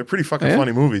like them. They're pretty fucking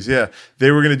funny movies. Yeah,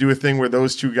 they were going to do a thing where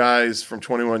those two guys from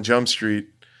 21 Jump Street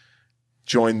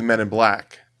joined the Men in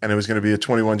Black, and it was going to be a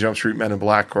 21 Jump Street Men in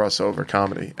Black crossover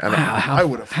comedy. And I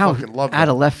would have fucking loved it. Out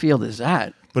of left field is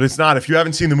that? But it's not. If you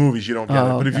haven't seen the movies, you don't get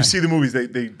it. But if you see the movies, they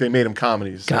made them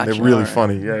comedies. Gotcha. And they're really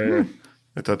funny. Yeah.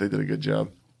 I thought they did a good job.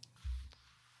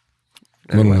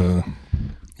 Anyway.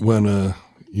 When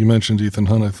you mentioned Ethan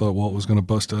Hunt, I thought Walt was going to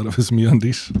bust out of his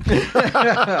MeUndies.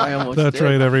 I almost That's did.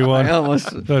 right, everyone.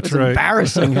 That's right.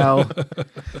 Embarrassing how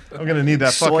I'm going to need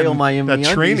that soil my that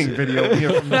training video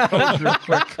here from the coach real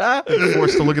quick. I'm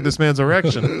forced to look at this man's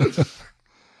erection.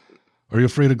 Are you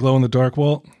afraid of glow in the dark,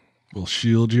 Walt? Well,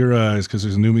 shield your eyes because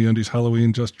there's a new MeUndies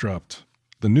Halloween just dropped.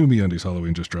 The new MeUndies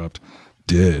Halloween just dropped.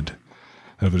 Did.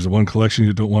 If there's one collection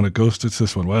you don't want to ghost, it's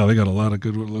this one. Wow, they got a lot of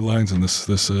good lines in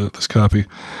this copy.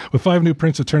 With 5 new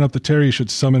prints to turn up the terror, you should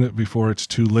summon it before it's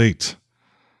too late.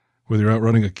 Whether you're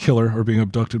outrunning a killer or being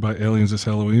abducted by aliens this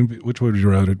Halloween, which would you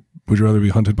rather? Would you rather be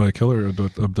hunted by a killer or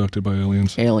abducted by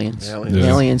aliens? Aliens. Yeah.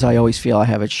 Aliens, I always feel I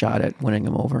have a shot at winning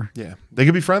them over. Yeah, they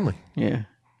could be friendly. Yeah.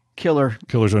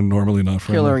 Killers are normally not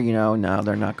friendly. Killer, no,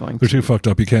 they're not going to. They're too fucked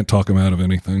up. You can't talk them out of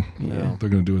anything. Yeah. They're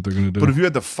going to do what they're going to do. But if you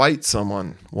had to fight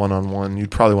someone one-on-one, you'd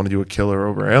probably want to do a killer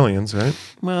over aliens, right?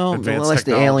 Well, unless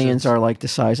the aliens are the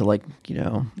size of little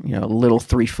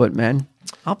 3-foot men.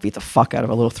 I'll beat the fuck out of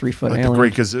a little 3-foot alien. The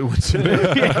Great Gazoo.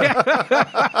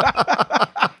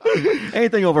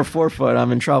 Anything over 4 foot,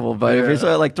 I'm in trouble. But if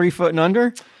it's 3 foot and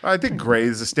under, I think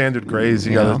grays, the standard grays,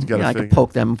 you gotta. I can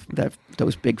poke them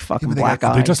those big fucking black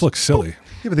eyes. They just look silly.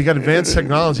 Yeah, but they got advanced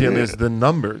technology, and there's the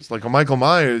numbers. Like a Michael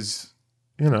Myers,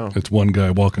 it's one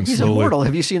guy walking he's slowly. immortal.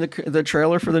 Have you seen the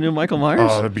trailer for the new Michael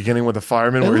Myers? Oh, the beginning with the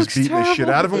fireman where he's beating the shit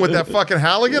out of him with that fucking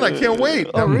Halligan. I can't wait.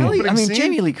 Oh, really? I mean,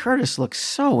 Jamie Lee Curtis looks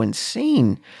so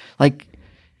insane. Like,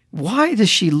 why does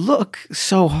she look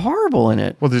so horrible in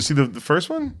it? Well, did you see the first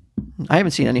one? I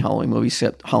haven't seen any Halloween movies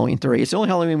except Halloween 3. It's the only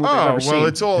Halloween movie I've ever seen.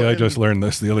 It's all. Yeah, I just learned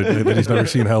this the other day that he's never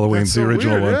seen Halloween, the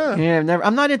original one. Yeah, never.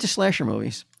 I'm not into slasher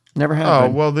movies. Never have. Oh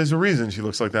been. well, there's a reason she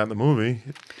looks like that in the movie.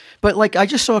 But I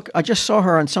just saw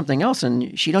her on something else,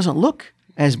 and she doesn't look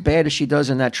as bad as she does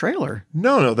in that trailer.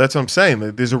 No, that's what I'm saying.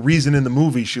 There's a reason in the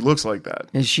movie she looks like that.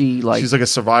 Is she like? She's like a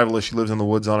survivalist. She lives in the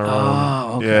woods on her own.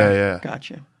 Oh, okay. Yeah.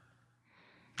 Gotcha.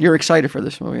 You're excited for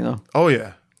this movie, though. Oh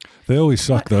yeah. They always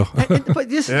suck, though. But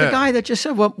this is the guy that just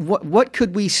said, what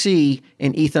could we see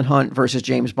in Ethan Hunt versus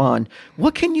James Bond?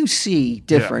 What can you see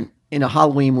different in a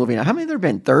Halloween movie? Now, how many have there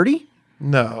been? 30?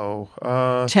 No.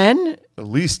 10? At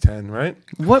least 10, right?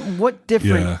 What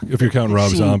different? Yeah, if you're counting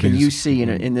Rob scene Zombies. can you see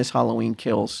in this Halloween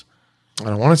Kills? I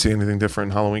don't want to see anything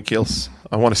different in Halloween Kills.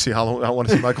 I want to see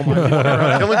Michael Myers walking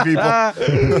around killing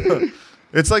people.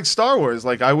 It's like Star Wars.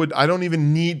 Like they don't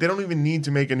even need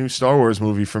to make a new Star Wars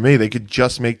movie for me. They could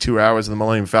just make 2 hours of the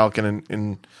Millennium Falcon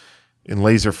in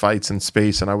laser fights in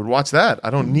space, and I would watch that. I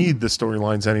don't need the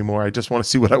storylines anymore. I just want to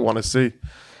see what I want to see.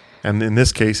 And in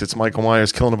this case, it's Michael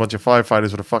Myers killing a bunch of firefighters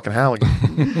with a fucking Halligan.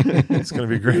 It's going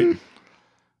to be great.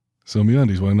 So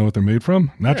MeUndies, want to know what they're made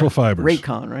from? Natural fibers.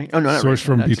 Raycon, right? Oh, no, not Sourced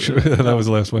from Raycon. beach. That was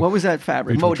the last one. What was that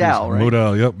fabric? Beach Modal, right?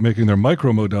 Modal, yep. Making their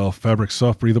micro-modal fabric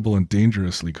soft, breathable, and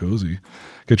dangerously cozy.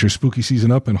 Get your spooky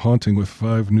season up and haunting with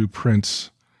 5 new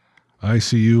prints. I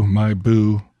See You, My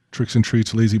Boo, Tricks and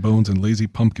Treats, Lazy Bones, and Lazy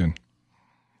Pumpkin.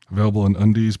 Available in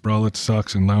undies, bralettes,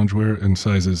 socks, and loungewear in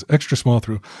sizes extra small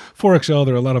through 4XL.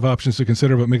 There are a lot of options to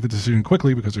consider, but make the decision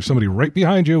quickly because there's somebody right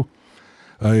behind you.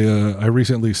 I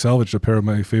recently salvaged a pair of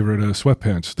my favorite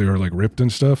sweatpants. They were like ripped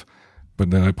and stuff, but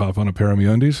then I pop on a pair of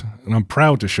MeUndies, and I'm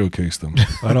proud to showcase them.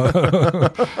 I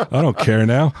don't care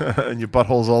now. And your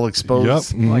butthole's all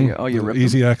exposed. Yep. Mm-hmm. Oh, you ripped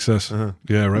Easy access.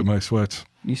 Yeah, right. My sweats.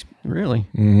 Really?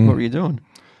 Mm-hmm. What were you doing?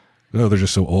 No, they're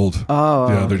just so old. Oh,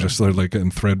 yeah, they're like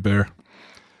getting threadbare.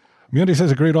 MeUndies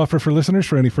has a great offer for listeners.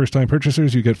 For any first-time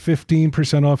purchasers, you get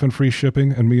 15% off and free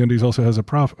shipping. And MeUndies also has a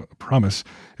promise.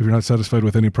 If you're not satisfied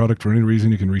with any product for any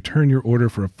reason, you can return your order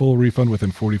for a full refund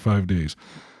within 45 days.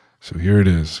 So here it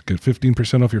is. Get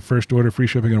 15% off your first order, free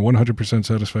shipping, and 100%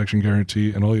 satisfaction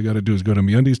guarantee. And all you got to do is go to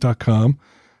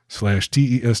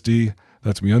MeUndies.com/TESD.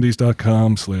 That's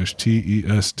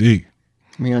MeUndies.com/TESD.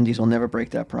 MeUndies will never break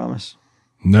that promise.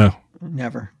 No.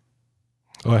 Never.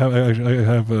 Oh, I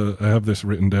have this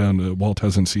written down. Walt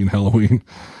hasn't seen Halloween.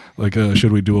 Like,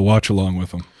 should we do a watch along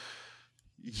with him?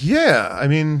 Yeah, I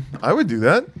mean, I would do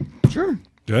that. Sure.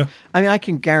 Yeah. I mean, I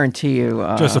can guarantee you.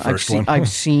 Just the first one. I've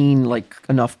seen like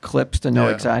enough clips to know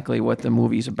exactly what the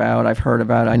movie's about. I've heard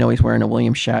about it. I know he's wearing a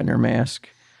William Shatner mask.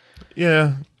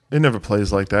 Yeah. It never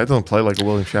plays like that. It doesn't play like a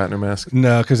William Shatner mask.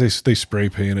 No, because they spray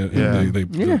paint it. And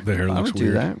the hair looks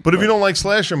weird. That. But if you don't like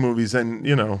slasher movies, then,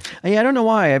 you know. Yeah, I don't know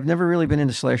why. I've never really been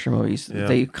into slasher movies. Yeah.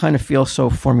 They kind of feel so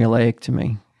formulaic to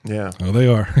me. Yeah. Oh,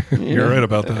 they are. You're right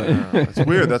about that. Yeah, it's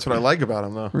weird. That's what I like about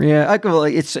them, though. Yeah,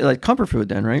 it's like comfort food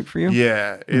then, right, for you?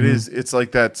 Yeah, it is. It's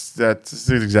like that's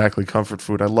exactly comfort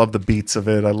food. I love the beats of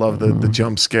it. I love the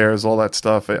jump scares, all that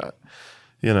stuff.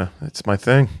 You know, it's my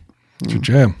thing. It's your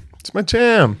jam. It's my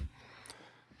jam.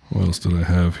 What else did I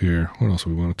have here? What else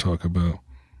do we want to talk about?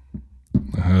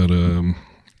 I had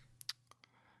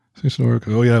Saints of Newark.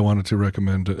 Oh yeah, I wanted to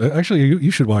recommend. Actually, you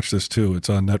should watch this too.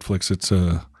 It's on Netflix. It's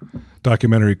a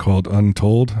documentary called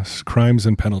Untold: Crimes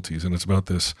and Penalties, and it's about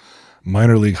this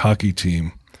minor league hockey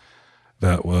team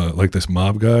that like this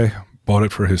mob guy bought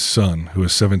it for his son, who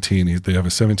is 17. They have a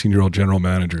 17-year-old general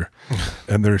manager,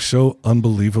 and they're so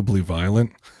unbelievably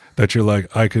violent that you're like,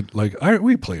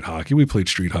 we played hockey, we played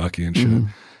street hockey and shit. Mm-hmm.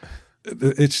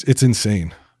 It's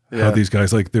insane how these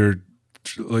guys, like, they're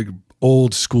like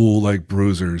old school, like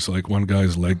bruisers. Like one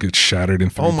guy's leg gets shattered in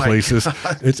 3 places.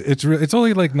 God. It's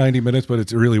only like 90 minutes, but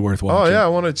it's really worth watching. Oh yeah, I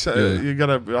want to. You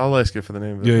gotta. I'll ask you for the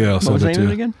name of it. Yeah. I'll send it to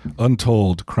you. Again?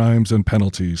 Untold: Crimes and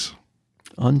Penalties.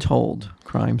 Untold: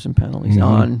 Crimes and Penalties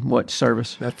on what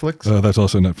service? Netflix. That's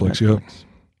also Netflix. Yep.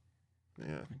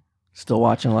 Yeah. Still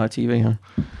watching a lot of TV, huh?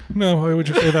 No, why would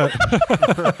you say that?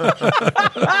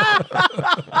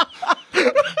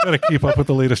 Gotta keep up with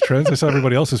the latest trends. I saw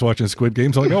everybody else is watching Squid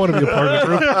Games. I'm like, I want to be a part of the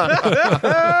group.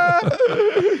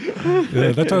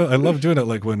 Yeah, that's how I love doing it.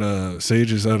 Like when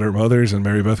Sage is at her mother's and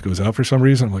Mary Beth goes out for some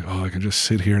reason, I'm like, oh, I can just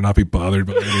sit here and not be bothered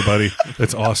by anybody.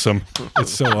 It's awesome.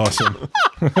 It's so awesome.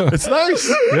 It's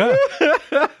nice. Yeah.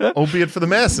 Albeit for the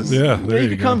masses. Yeah. You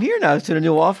can come here now to the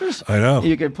new office. I know.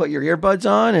 You can put your earbuds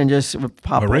on and just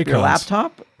pop up your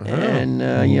laptop and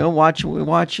watch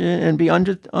it and be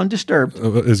undisturbed.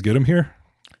 Is Get him here?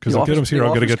 Because if Get him's here, I'm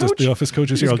going to get the office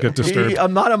coaches here. I'll get disturbed.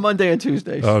 I'm not on Monday and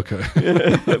Tuesdays. Okay.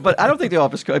 But I don't think the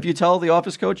office coach. If you tell the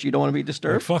office coach you don't want to be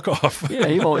disturbed, fuck off. Yeah,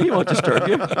 he won't disturb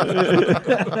you.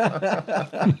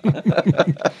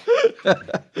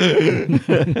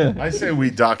 I say we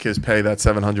dock his pay, that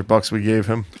 $700 we gave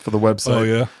him for the website. Oh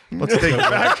yeah. Let's take it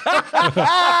back.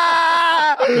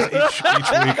 each week.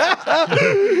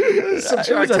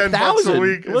 Subtract $10 a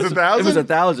week. Is it $1,000? It was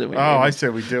 $1,000. I say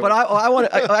we do. But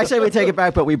I say we take it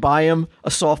back, but we buy him a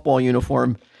softball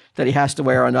uniform that he has to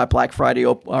wear on that Black Friday,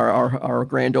 our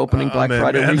grand opening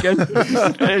Friday weekend.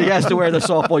 And he has to wear the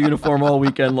softball uniform all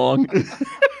weekend long.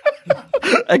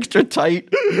 Extra tight.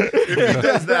 If he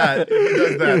does that,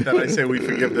 then I say we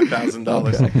forgive the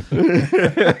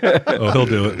 $1,000. Oh, he'll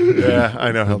do it. Yeah,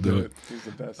 I know he'll do it. He's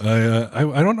the best.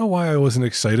 I don't know why I wasn't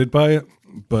excited by it,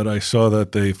 but I saw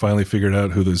that they finally figured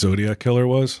out who the Zodiac killer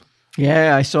was.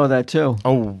 Yeah, I saw that too.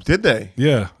 Oh, did they?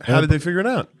 Yeah. How did they figure it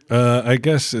out? I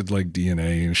guess it's like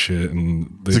DNA and shit.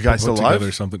 And they Is the guy still alive?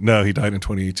 Or something. No, he died in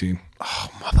 2018. Oh,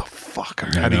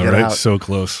 motherfucker! I How did know, he get right? out? So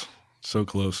close. So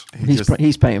close.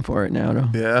 He's paying for it now, though.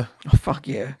 Yeah. Oh, fuck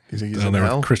yeah. You think he's Down in there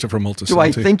hell? with Christopher Moltisanti. Do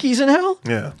I think he's in hell?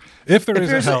 Yeah. If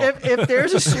there's a hell. If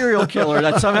there's a serial killer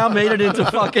that somehow made it into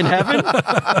fucking heaven,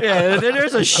 yeah, then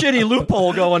there's a shitty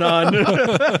loophole going on.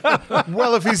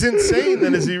 Well, if he's insane,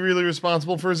 then is he really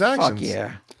responsible for his actions? Fuck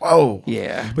yeah. Whoa.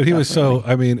 Yeah. But he was so,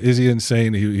 I mean, is he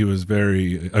insane? He was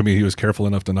very, I mean, he was careful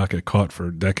enough to not get caught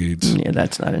for decades. Yeah,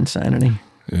 that's not insanity.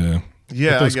 Yeah.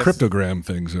 Yeah. But those I guess. cryptogram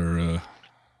things are,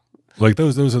 like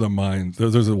those are the minds,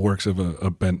 those are the works of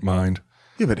a bent mind.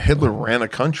 Yeah, but Hitler ran a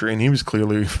country and he was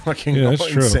clearly fucking that's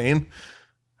true. insane.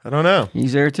 I don't know.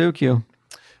 He's there too, Q.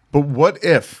 But what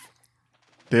if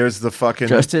there's the fucking...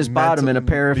 Just his bottom in a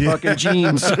pair of fucking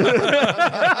jeans.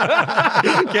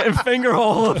 Getting finger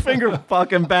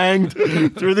fucking banged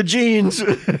through the jeans.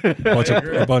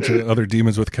 A bunch of other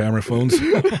demons with camera phones. Do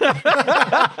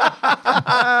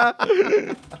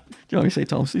you want me to say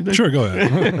tell him, Steve Dave? Sure, go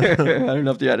ahead. I don't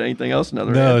know if you had anything else. No,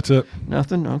 that's it.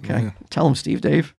 Nothing? Okay. Yeah. Tell him, Steve Dave.